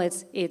 well,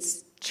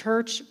 it's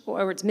church,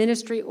 or it's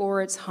ministry,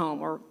 or it's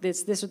home, or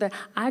this or that.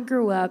 I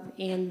grew up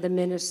in the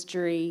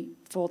ministry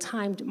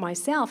full-time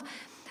myself,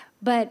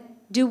 but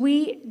do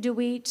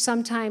we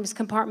sometimes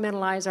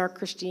compartmentalize our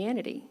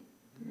Christianity?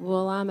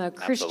 Well, I'm a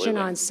Christian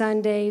Absolutely. on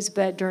Sundays,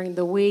 but during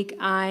the week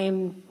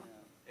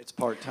It's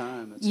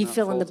part-time. you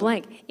fill in the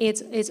blank.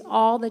 It's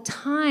all the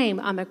time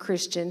I'm a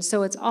Christian,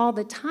 so it's all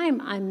the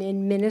time I'm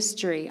in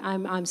ministry.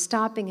 I'm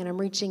stopping and I'm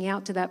reaching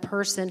out to that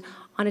person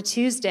on a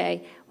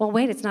Tuesday. Well,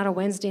 wait, it's not a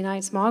Wednesday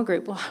night small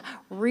group. Well,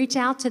 reach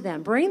out to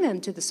them, bring them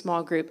to the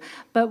small group.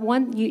 But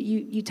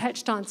you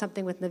touched on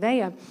something with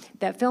Nevaeh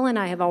that Phil and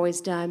I have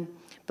always done.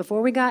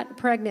 Before we got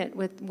pregnant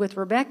with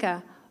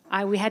Rebecca,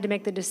 we had to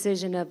make the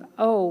decision of,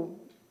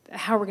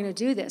 how we're going to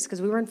do this,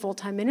 because we were in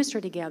full-time ministry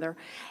together.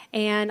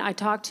 And I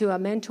talked to a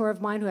mentor of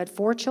mine who had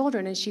 4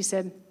 children, and she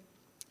said,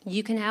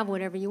 you can have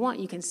whatever you want.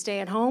 You can stay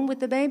at home with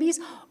the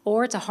babies,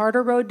 or it's a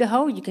harder road to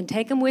hoe. You can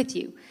take them with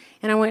you.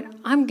 And I went,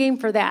 I'm game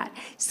for that.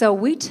 So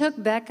we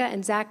took Becca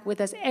and Zach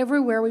with us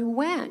everywhere we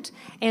went.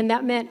 And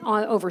that meant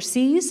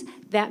overseas.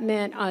 That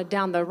meant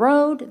down the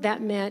road.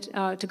 That meant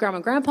to Grandma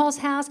and Grandpa's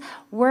house,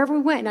 wherever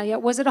we went. Now,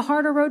 was it a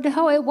harder road to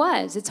hoe? It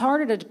was. It's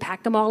harder to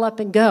pack them all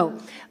up and go.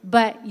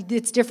 But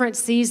it's different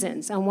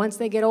seasons. And once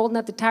they get old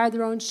enough to tie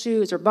their own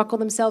shoes or buckle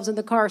themselves in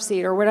the car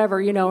seat or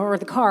whatever, or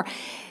the car,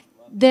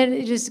 then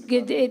it just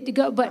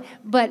go. But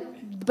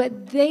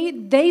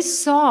they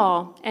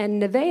saw,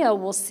 and Nevaeh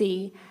will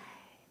see,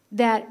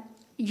 that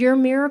your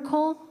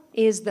miracle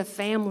is the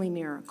family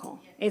miracle.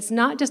 It's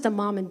not just a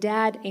mom and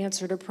dad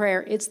answer to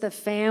prayer. It's the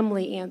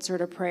family answer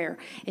to prayer.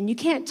 And you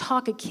can't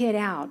talk a kid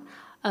out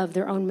of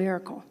their own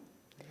miracle,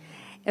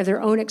 of their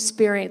own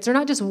experience. They're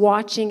not just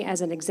watching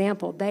as an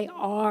example. They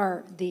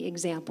are the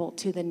example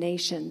to the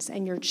nations.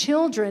 And your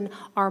children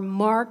are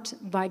marked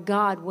by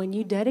God when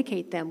you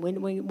dedicate them.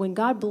 When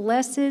God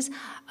blesses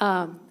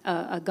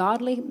a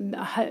godly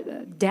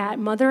dad,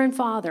 mother and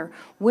father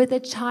with a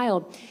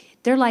child,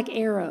 they're like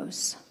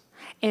arrows.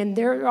 And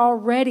they're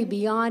already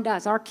beyond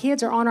us. Our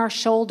kids are on our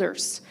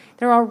shoulders.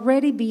 They're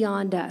already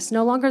beyond us.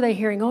 No longer are they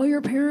hearing,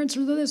 your parents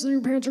are this and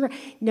your parents are...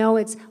 No,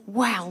 it's,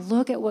 wow,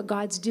 look at what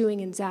God's doing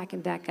in Zach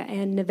and Becca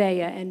and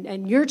Nevaeh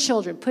and your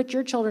children. Put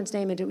your children's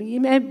name into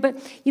it. But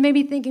you may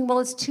be thinking, well,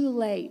 it's too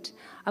late.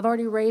 I've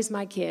already raised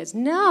my kids.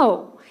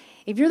 No.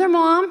 If you're their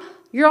mom,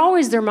 you're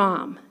always their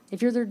mom.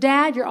 If you're their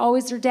dad, you're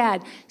always their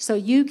dad. So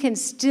you can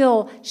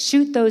still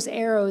shoot those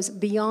arrows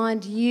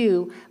beyond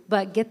you,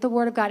 but get the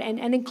Word of God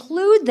and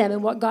include them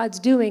in what God's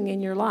doing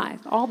in your life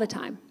all the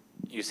time.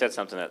 You said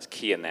something that's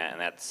key in that, and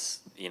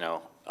that's,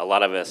 a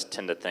lot of us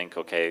tend to think,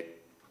 okay,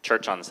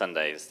 Church on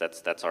Sundays,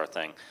 that's our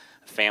thing.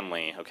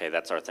 Family, okay,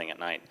 that's our thing at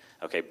night.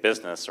 Okay,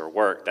 business or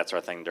work, that's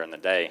our thing during the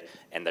day.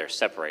 And they're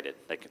separated.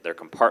 They're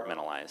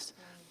compartmentalized.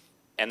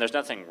 And there's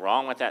nothing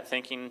wrong with that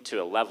thinking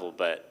to a level,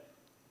 but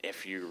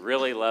if you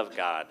really love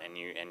God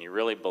and you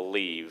really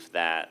believe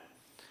that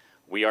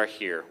we are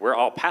here, we're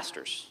all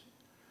pastors.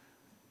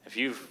 If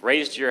you've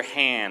raised your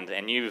hand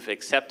and you've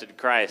accepted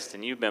Christ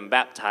and you've been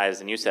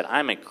baptized and you said,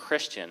 I'm a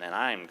Christian and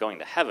I'm going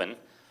to heaven,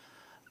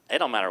 it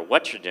don't matter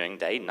what you're doing,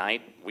 day,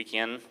 night,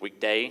 weekend,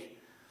 weekday.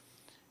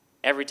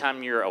 Every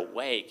time you're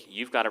awake,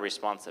 you've got a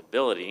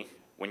responsibility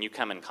when you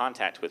come in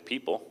contact with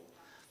people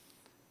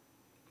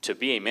to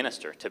be a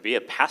minister, to be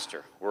a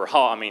pastor. We're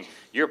all,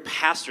 you're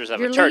pastors of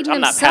a church. I'm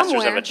not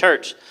pastors of a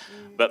church,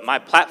 but my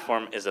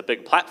platform is a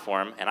big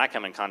platform, and I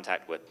come in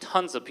contact with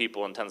tons of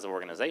people and tons of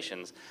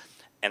organizations.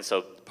 And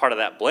so part of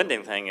that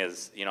blending thing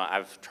is,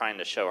 I've trying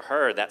to show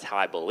her that's how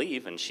I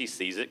believe, and she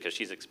sees it because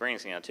she's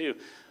experiencing it too.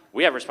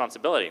 We have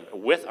responsibility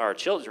with our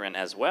children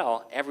as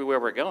well. Everywhere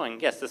we're going,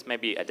 yes, this may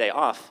be a day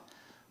off,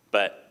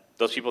 but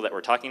those people that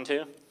we're talking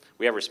to,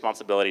 we have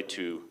responsibility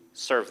to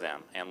serve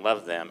them and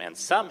love them and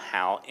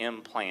somehow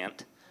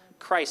implant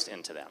Christ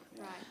into them.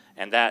 Right.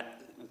 And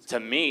that, to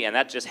me, and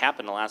that just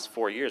happened the last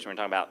 4 years when we're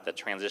talking about the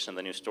transition of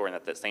the new store, and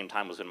at the same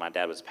time was when my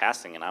dad was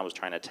passing, and I was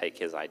trying to take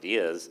his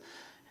ideas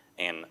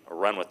and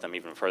run with them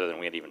even further than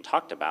we had even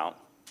talked about.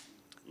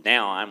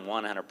 Now I'm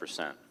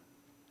 100%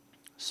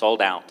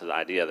 sold out to the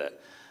idea that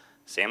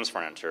Sam's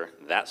Furniture,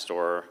 that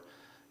store,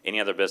 any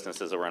other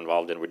businesses that we're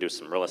involved in, we do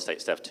some real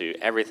estate stuff too.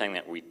 Everything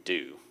that we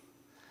do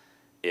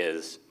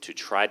is to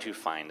try to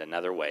find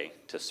another way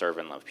to serve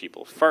and love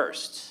people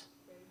first,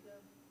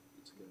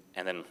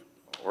 and then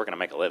we're going to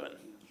make a living.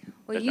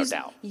 Well, There's no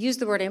doubt. You use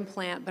the word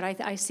implant, but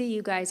I see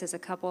you guys as a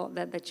couple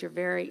that you're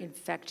very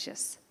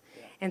infectious.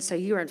 And so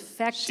you are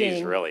infecting.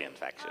 She's really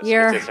infectious.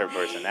 It's her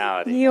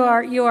personality. You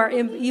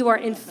are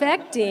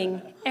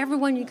infecting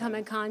everyone you come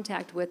in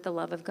contact with the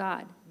love of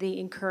God, the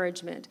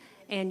encouragement.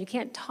 And you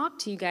can't talk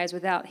to you guys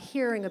without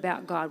hearing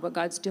about God, what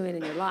God's doing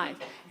in your life.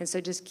 And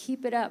so just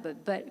keep it up.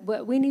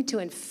 But we need to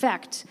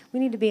infect. We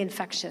need to be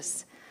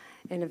infectious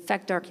and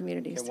infect our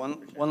communities. Okay,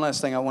 one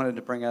last thing I wanted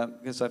to bring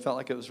up, because I felt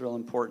like it was real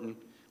important,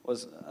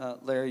 was,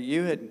 Larry,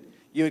 you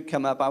had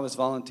come up. I was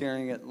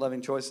volunteering at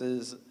Loving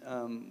Choices.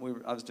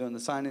 I was doing the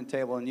sign-in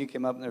table, and you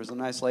came up, and there was a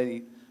nice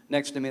lady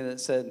next to me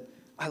that said,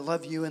 I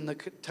love you in the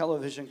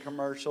television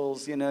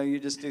commercials. You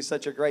just do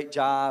such a great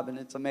job, and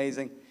it's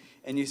amazing.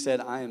 And you said,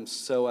 I am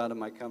so out of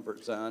my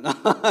comfort zone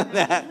on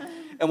that.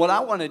 And what I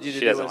wanted you to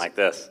do was... She doesn't like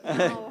this.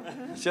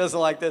 She doesn't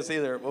like this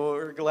either. Well,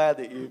 we're glad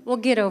that you... Well,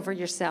 get over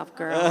yourself,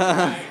 girl.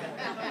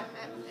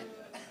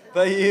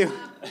 But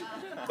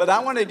I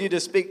wanted you to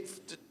speak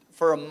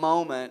for a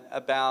moment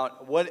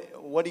about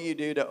what do you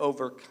do to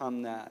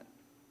overcome that?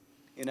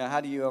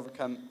 How do you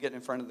overcome getting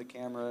in front of the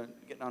camera,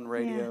 getting on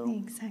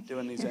radio,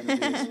 doing these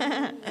interviews?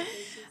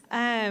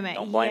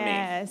 Don't blame me.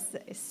 Yes,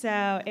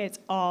 so it's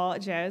all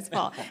Joe's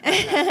fault.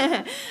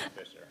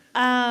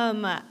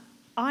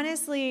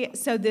 Honestly,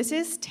 so this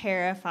is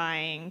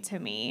terrifying to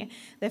me.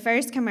 The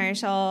first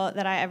commercial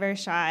that I ever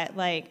shot,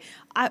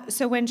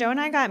 so when Joe and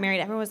I got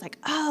married, everyone was like,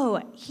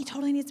 oh, he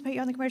totally needs to put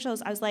you on the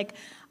commercials. I was like,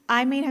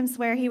 I made him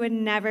swear he would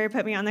never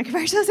put me on the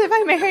commercials if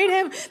I married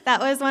him. That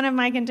was one of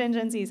my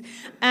contingencies.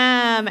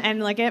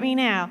 And look at me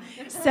now.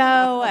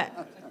 So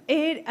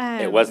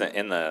it wasn't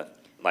in the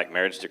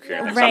marriage decree.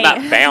 Right. So I'm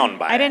not bound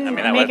by it. I didn't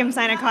make him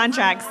sign a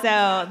contract.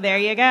 So there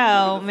you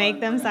go. Make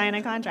them sign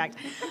a contract.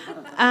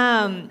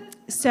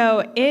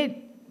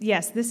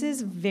 Yes, this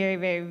is very,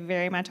 very,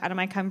 very much out of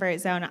my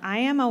comfort zone. I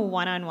am a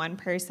one-on-one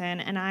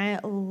person, and I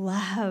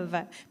love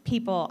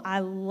people. I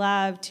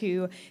love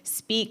to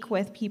speak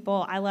with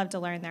people. I love to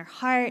learn their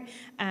heart,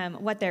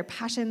 what their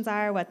passions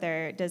are, what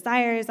their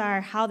desires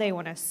are, how they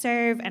want to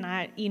serve, and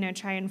I,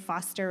 try and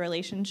foster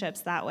relationships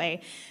that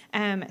way.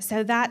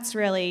 So that's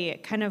really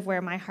kind of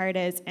where my heart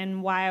is,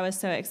 and why I was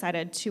so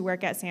excited to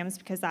work at Sam's,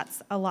 because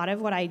that's a lot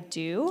of what I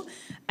do.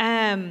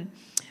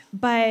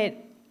 But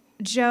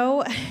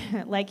Joe,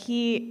 like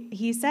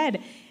he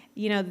said,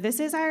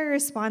 this is our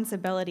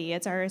responsibility.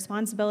 It's our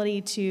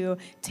responsibility to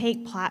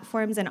take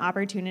platforms and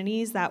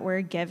opportunities that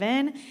we're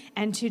given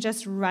and to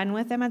just run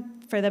with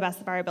them for the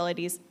best of our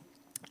abilities.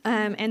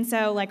 And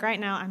so, right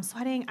now, I'm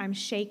sweating, I'm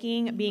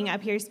shaking, being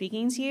up here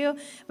speaking to you,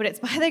 but it's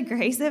by the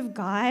grace of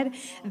God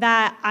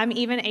that I'm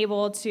even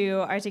able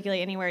to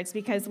articulate any words,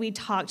 because we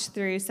talked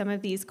through some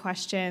of these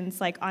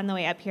questions, on the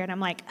way up here, and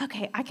I'm like,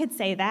 okay, I could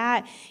say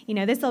that,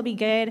 this will be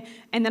good.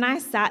 And then I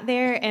sat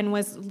there and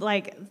was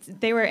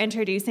they were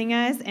introducing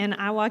us, and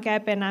I walk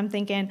up and I'm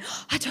thinking,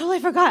 I totally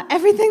forgot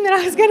everything that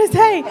I was going to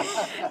say.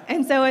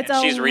 And so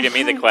she's reading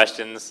me the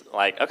questions,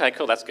 okay,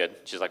 cool, that's good.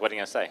 She's like, what are you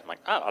going to say? I'm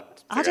like, oh,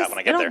 I'll figure it out when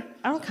I get there.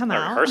 I'll come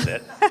out. Rehearse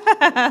it.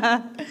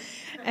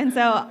 And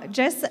so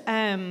just,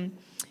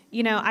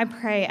 I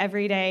pray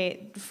every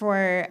day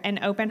for an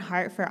open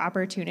heart for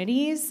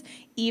opportunities,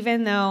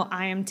 even though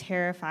I am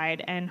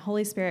terrified. And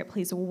Holy Spirit,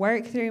 please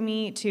work through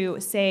me to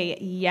say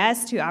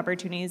yes to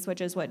opportunities,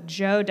 which is what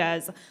Joe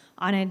does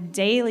on a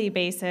daily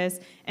basis,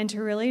 and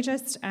to really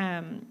just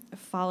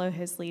follow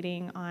his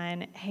leading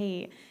on,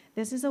 hey,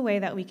 this is a way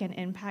that we can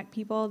impact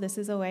people. This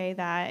is a way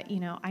that,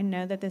 I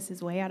know that this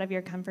is way out of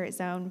your comfort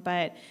zone,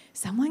 but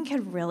someone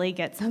could really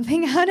get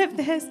something out of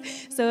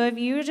this. So if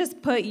you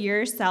just put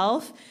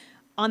yourself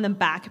on the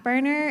back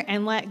burner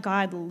and let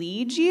God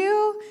lead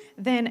you,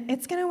 then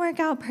it's going to work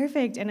out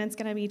perfect, and it's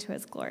going to be to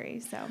his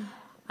glory. So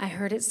I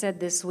heard it said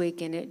this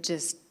week, and it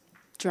just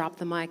dropped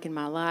the mic in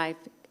my life.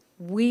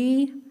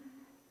 We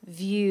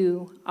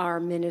view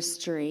our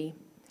ministry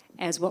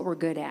as what we're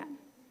good at.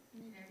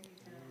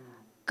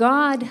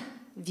 God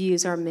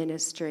views our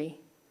ministry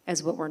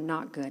as what we're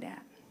not good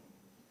at.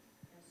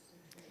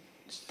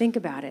 Think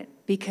about it,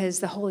 because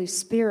the Holy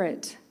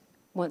Spirit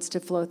wants to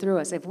flow through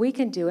us. If we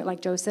can do it,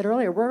 like Joe said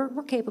earlier, we're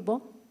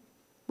capable.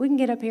 We can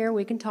get up here,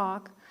 we can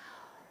talk.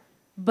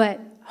 But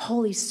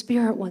Holy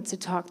Spirit wants to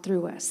talk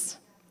through us.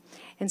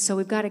 And so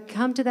we've got to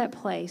come to that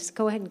place.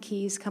 Go ahead and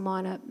Keys, come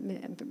on up,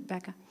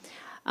 Becca.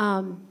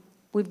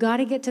 We've got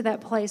to get to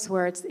that place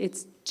where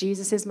it's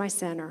Jesus is my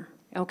center.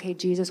 Okay,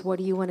 Jesus, what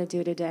do you want to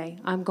do today?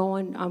 I'm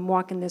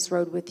walking this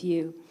road with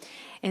you.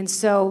 And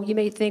so you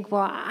may think,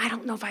 well, I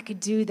don't know if I could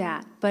do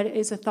that. But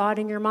it's a thought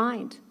in your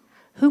mind.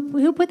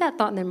 Who put that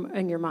thought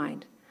in your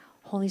mind?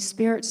 Holy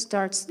Spirit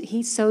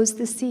he sows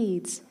the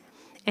seeds,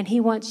 and he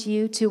wants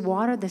you to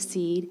water the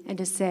seed and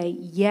to say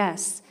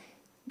yes.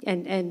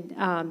 And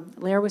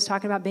Larra was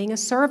talking about being a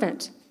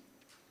servant.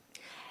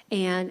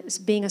 And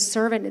being a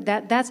servant,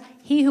 that's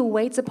he who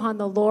waits upon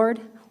the Lord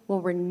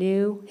will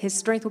renew, his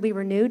strength will be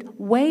renewed.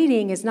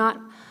 Waiting is not,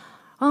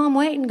 oh, I'm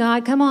waiting,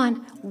 God, come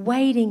on.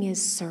 Waiting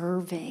is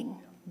serving.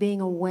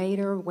 Being a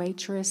waiter,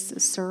 waitress,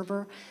 a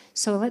server.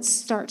 So let's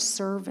start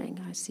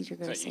serving. I see you're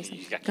going to say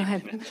something. Go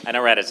ahead. I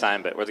know we're out of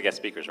time, but we're the guest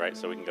speakers, right?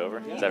 So we can go over?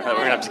 Is that right?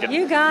 We're gonna have to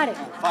You got it.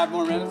 5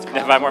 more minutes.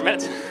 Yeah, 5 more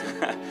minutes.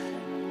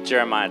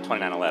 Jeremiah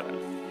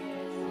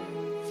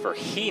 29:11. For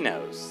he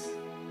knows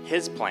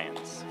his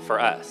plans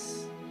for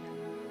us.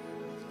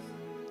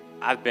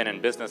 I've been in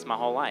business my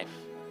whole life.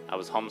 I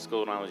was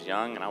homeschooled when I was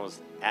young, and I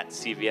was at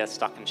CVS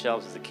stocking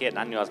shelves as a kid, and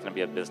I knew I was going to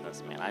be a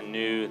businessman. I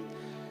knew,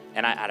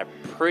 and I'm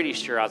pretty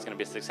sure I was going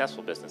to be a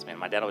successful businessman.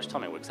 My dad always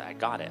told me, because I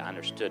got it. I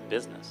understood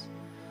business.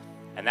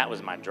 And that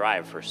was my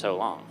drive for so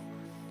long.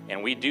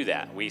 And we do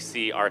that. We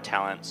see our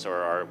talents,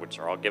 which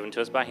are all given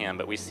to us by him,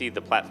 but we see the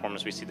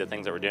platforms, we see the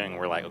things that we're doing, and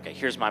we're like, okay,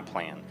 here's my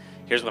plan.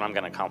 Here's what I'm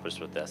going to accomplish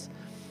with this.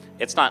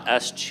 It's not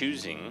us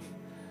choosing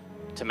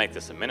to make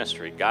this a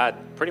ministry. God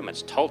pretty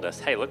much told us,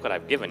 hey, look what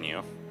I've given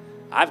you.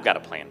 I've got a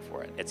plan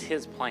for it. It's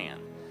his plan.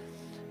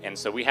 And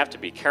so we have to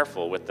be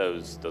careful with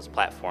those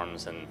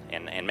platforms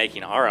and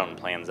making our own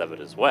plans of it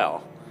as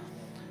well.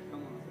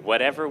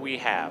 Whatever we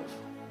have,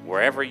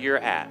 wherever you're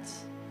at,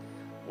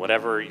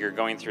 whatever you're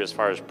going through as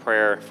far as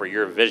prayer for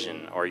your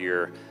vision or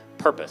your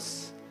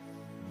purpose,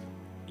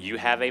 you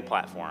have a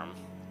platform,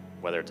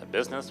 whether it's a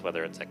business,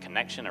 whether it's a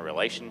connection, a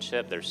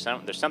relationship. There's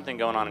something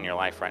going on in your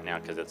life right now,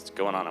 because it's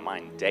going on in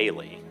mine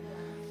daily,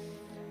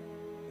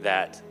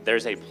 that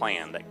there's a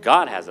plan, that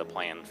God has a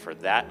plan for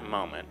that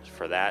moment,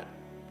 for that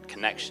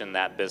connection,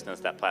 that business,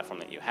 that platform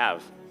that you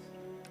have.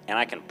 And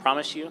I can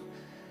promise you,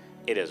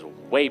 it is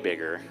way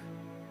bigger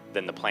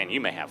than the plan you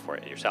may have for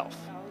it yourself.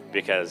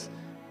 Because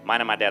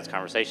mine and my dad's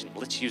conversation,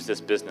 let's use this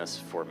business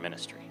for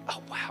ministry.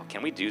 Oh, wow,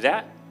 can we do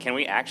that? Can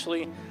we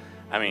actually,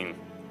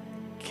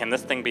 can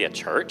this thing be a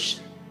church?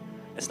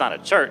 It's not a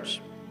church,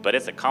 but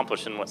it's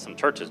accomplishing what some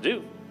churches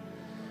do.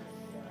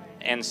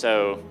 And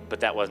so, but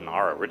that wasn't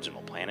our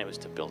original plan. It was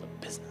to build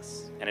a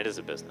business, and it is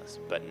a business.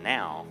 But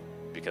now,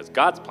 because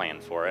God's plan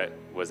for it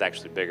was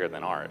actually bigger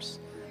than ours,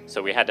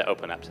 so we had to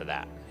open up to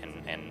that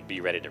and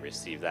be ready to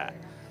receive that.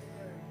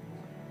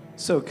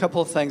 So a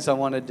couple of things I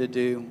wanted to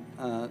do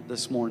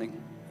this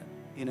morning.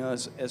 You know,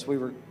 as we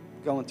were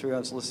going through, I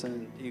was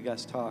listening to you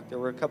guys talk. There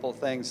were a couple of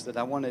things that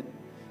I wanted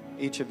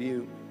each of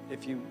you,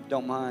 if you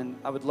don't mind,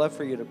 I would love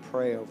for you to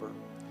pray over.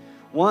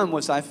 One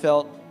was, I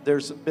felt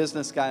there's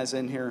business guys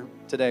in here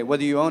today.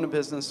 Whether you own a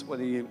business,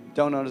 whether you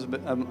don't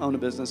own a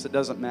business, it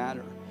doesn't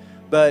matter.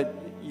 But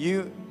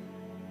you've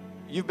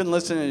been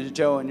listening to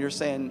Joe, and you're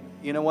saying,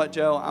 you know what,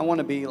 Joe, I want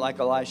to be like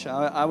Elisha.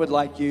 I would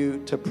like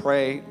you to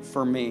pray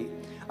for me.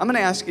 I'm going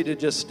to ask you to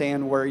just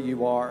stand where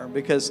you are,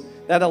 because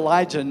that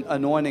Elijah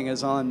anointing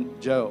is on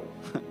Joe.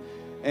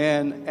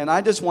 and I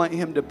just want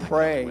him to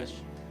pray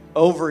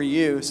over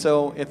you.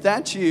 So if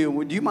that's you,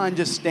 would you mind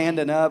just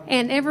standing up?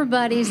 And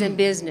everybody's in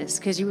business,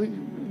 because you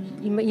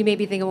may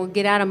be thinking, well,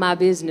 get out of my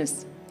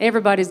business.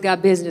 Everybody's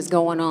got business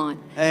going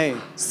on. Hey.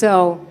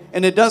 So.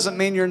 And it doesn't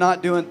mean you're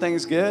not doing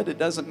things good. It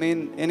doesn't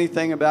mean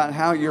anything about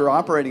how you're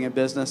operating a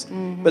business.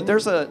 Mm-hmm. But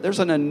there's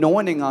an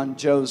anointing on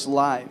Joe's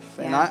life.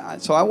 Yeah.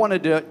 And so I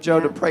wanted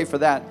Joe to pray for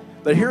that.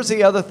 But here's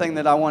the other thing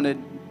that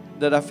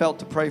I felt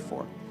to pray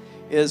for,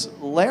 is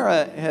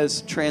Larra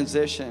has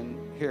transitioned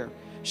here.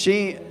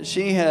 She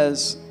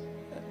has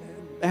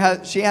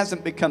she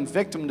hasn't become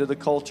victim to the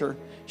culture.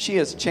 She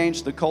has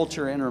changed the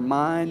culture in her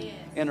mind,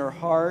 in her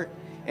heart,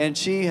 and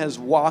she has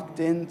walked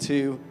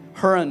into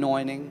her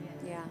anointing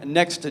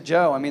next to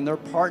Joe. I mean, they're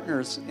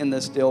partners in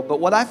this deal. But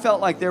what I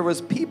felt like, there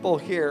was people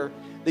here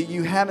that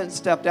you haven't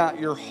stepped out.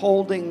 You're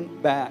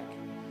holding back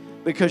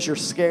because you're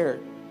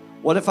scared.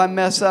 What if I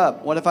mess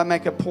up? What if I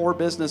make a poor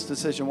business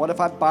decision? What if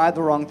I buy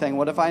the wrong thing?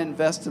 What if I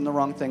invest in the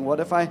wrong thing? What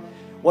if?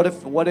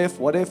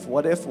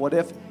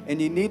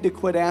 And you need to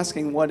quit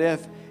asking what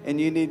if, and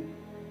you need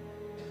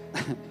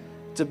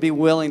to be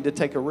willing to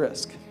take a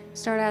risk.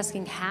 Start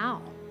asking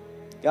how.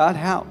 God,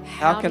 how?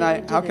 How can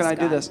I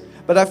do this?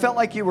 But I felt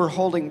like you were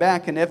holding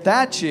back, and if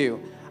that's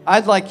you,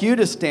 I'd like you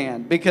to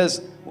stand,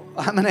 because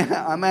I'm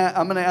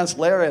gonna ask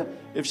Larra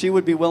if she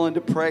would be willing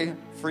to pray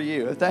for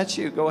you. If that's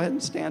you, go ahead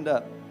and stand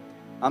up.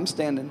 I'm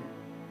standing.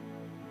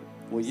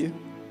 Will you?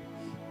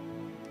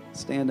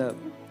 Stand up.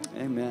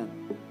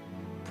 Amen.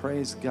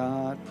 Praise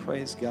God.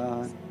 Praise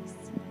God.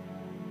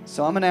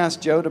 So I'm going to ask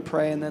Joe to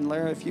pray, and then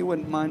Larra, if you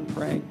wouldn't mind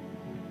praying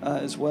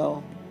as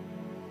well.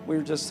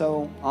 We're just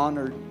so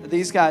honored.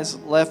 These guys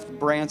left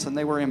Branson.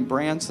 They were in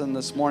Branson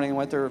this morning,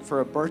 went there for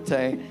a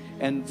birthday,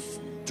 and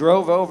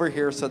drove over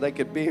here so they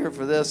could be here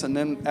for this. And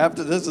then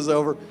after this is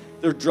over,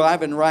 they're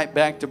driving right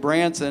back to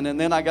Branson. And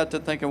then I got to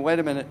thinking, wait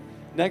a minute,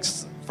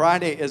 next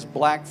Friday is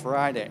Black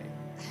Friday.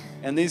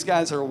 And these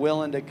guys are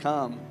willing to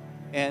come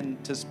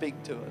and to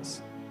speak to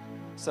us.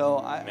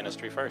 So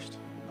Ministry first.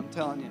 I'm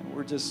telling you,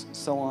 we're just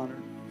so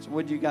honored. So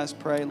would you guys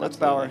pray? Let's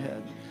bow our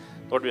head.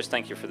 Lord, we just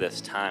thank you for this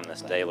time,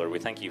 this day, Lord. We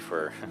thank you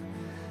for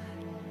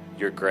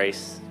your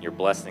grace, your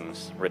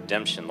blessings,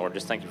 redemption. Lord,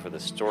 just thank you for the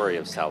story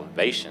of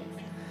salvation,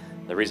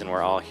 the reason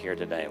we're all here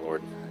today,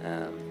 Lord.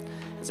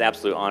 It's an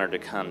absolute honor to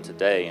come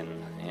today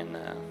and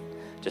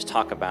just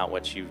talk about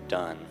what you've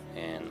done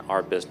in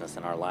our business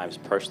and our lives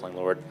personally,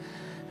 Lord.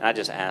 And I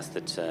just ask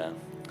that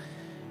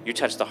you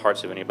touch the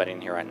hearts of anybody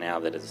in here right now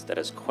that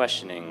is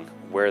questioning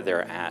where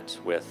they're at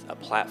with a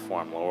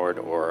platform, Lord,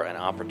 or an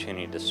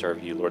opportunity to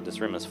serve you, Lord. This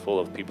room is full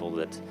of people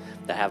that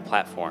have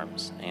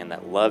platforms and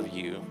that love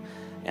you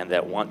and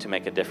that want to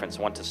make a difference,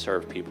 want to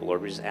serve people,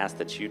 Lord. We just ask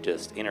that you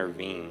just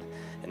intervene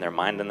in their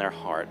mind and their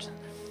heart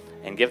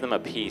and give them a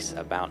peace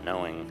about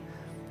knowing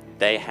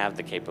they have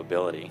the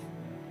capability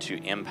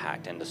to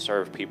impact and to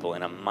serve people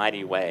in a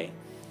mighty way.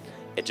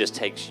 It just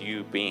takes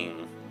you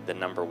being the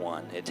number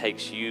one. It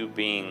takes you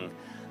being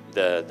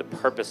the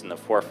purpose in the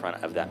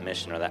forefront of that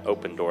mission or that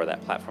open door,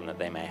 that platform that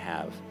they may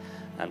have.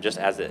 Just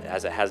as it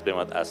has been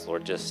with us,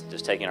 Lord, just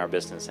taking our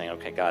business and saying,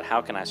 okay, God,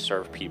 how can I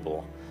serve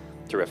people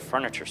through a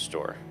furniture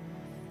store?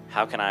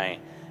 How can I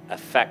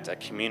affect a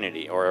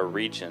community or a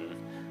region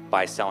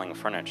by selling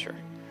furniture?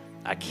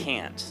 I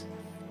can't,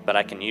 but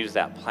I can use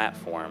that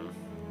platform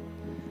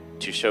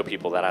to show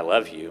people that I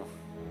love you.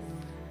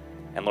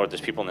 And Lord, there's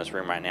people in this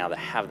room right now that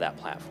have that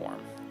platform,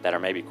 that are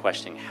maybe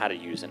questioning how to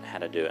use it and how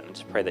to do it. And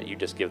just pray that you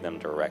just give them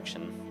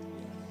direction,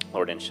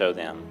 Lord, and show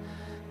them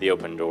the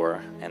open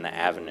door and the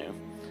avenue.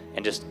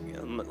 And just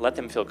let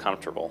them feel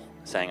comfortable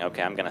saying,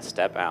 okay, I'm going to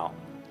step out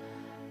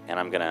and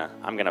I'm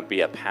going to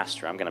be a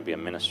pastor. I'm going to be a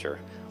minister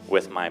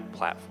with my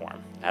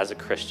platform. As a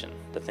Christian,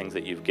 the things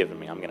that you've given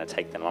me, I'm going to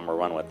take them. I'm going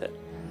to run with it.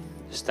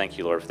 Just thank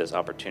you, Lord, for this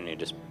opportunity.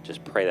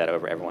 Just pray that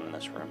over everyone in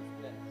this room.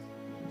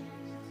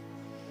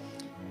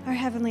 Our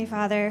Heavenly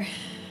Father,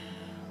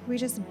 we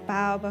just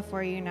bow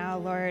before you now,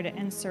 Lord,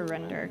 and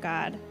surrender,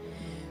 God.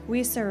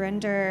 We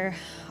surrender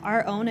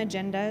our own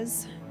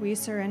agendas. We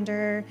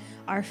surrender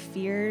our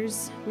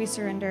fears. We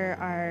surrender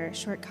our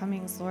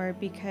shortcomings, Lord,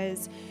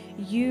 because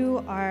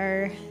you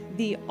are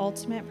the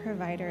ultimate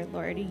provider,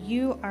 Lord.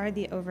 You are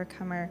the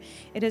overcomer.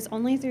 It is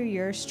only through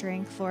your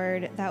strength,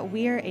 Lord, that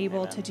we are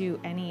able to do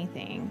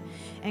anything.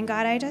 And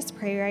God, I just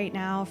pray right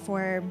now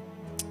for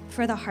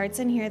the hearts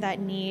in here that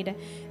need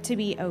to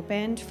be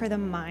opened, for the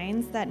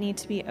minds that need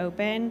to be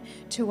open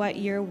to what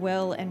your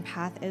will and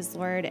path is,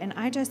 Lord. And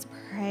I just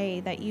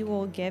pray that you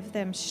will give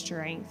them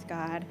strength,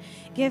 God.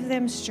 Give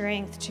them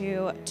strength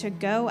to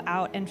go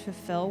out and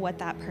fulfill what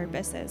that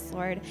purpose is,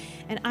 Lord.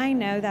 And I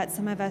know that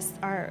some of us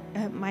are,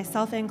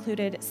 myself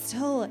included,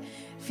 still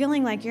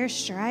feeling like you're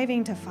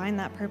striving to find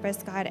that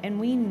purpose, God. And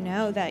we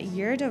know that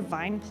your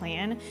divine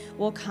plan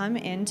will come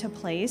into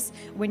place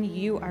when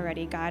you are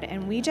ready, God.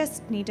 And we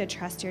just need to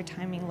trust your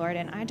timing, Lord.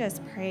 And I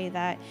just pray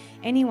that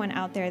anyone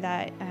out there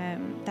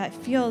that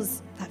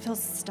feels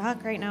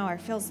stuck right now or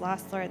feels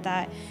lost, Lord,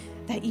 that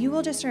you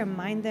will just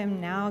remind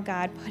them now,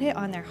 God, put it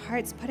on their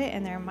hearts, put it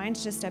in their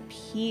minds, just a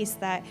peace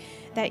that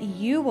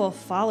you will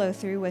follow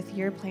through with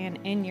your plan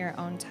in your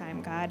own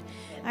time, God.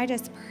 I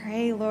just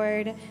pray,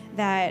 Lord,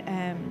 that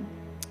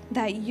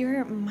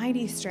your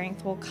mighty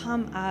strength will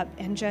come up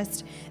and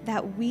just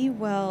that we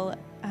will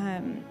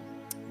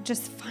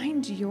just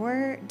find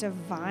your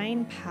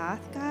divine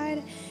path,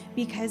 God,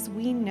 because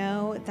we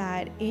know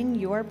that in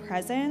your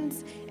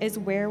presence is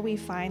where we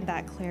find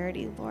that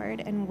clarity,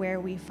 Lord, and where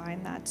we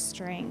find that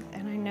strength.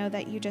 And I know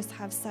that you just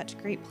have such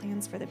great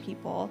plans for the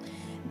people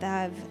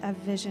of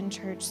Vision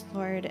Church,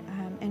 Lord,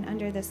 and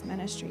under this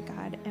ministry,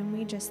 God. And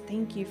we just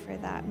thank you for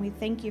that. And we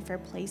thank you for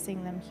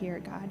placing them here,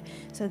 God,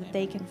 so that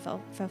they can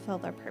fulfill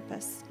their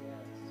purpose.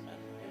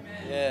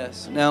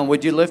 Yes. Now,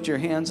 would you lift your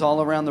hands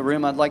all around the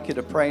room? I'd like you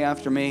to pray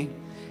after me.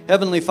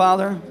 Heavenly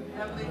Father,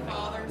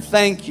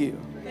 thank you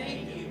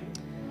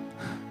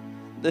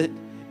that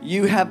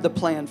you have the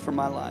plan for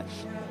my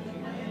life.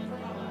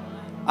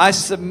 I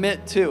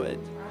submit to it.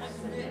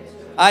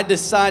 I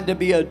decide to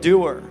be a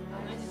doer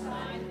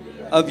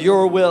of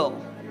your will,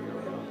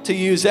 to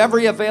use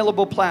every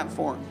available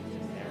platform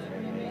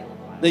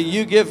that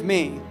you give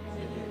me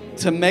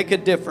to make a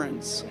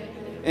difference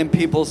in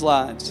people's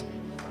lives.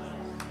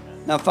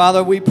 Now,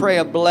 Father, we pray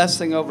a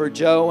blessing over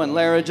Joe and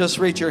Larra. Just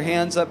reach your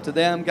hands up to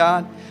them,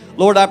 God.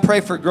 Lord, I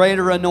pray for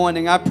greater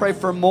anointing. I pray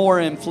for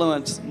more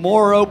influence,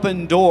 more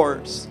open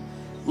doors.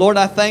 Lord,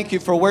 I thank you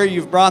for where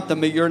you've brought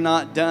them, but you're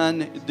not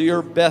done.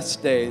 Your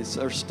best days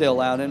are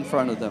still out in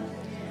front of them.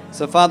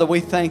 So, Father, we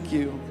thank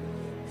you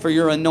for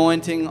your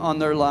anointing on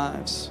their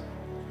lives.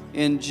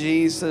 In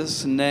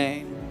Jesus'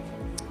 name,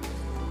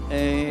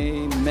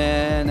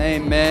 amen,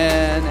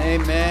 amen,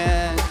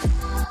 amen.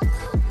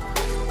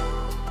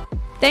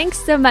 Thanks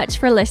so much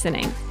for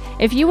listening.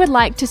 If you would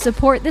like to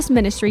support this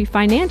ministry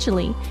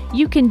financially,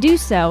 you can do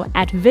so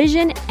at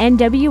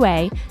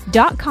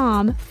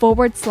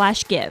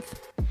visionnwa.com/give.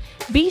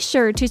 Be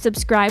sure to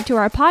subscribe to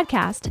our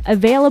podcast,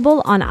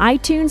 available on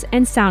iTunes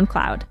and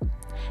SoundCloud.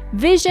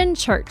 Vision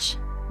Church,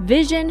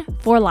 Vision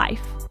for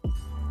Life.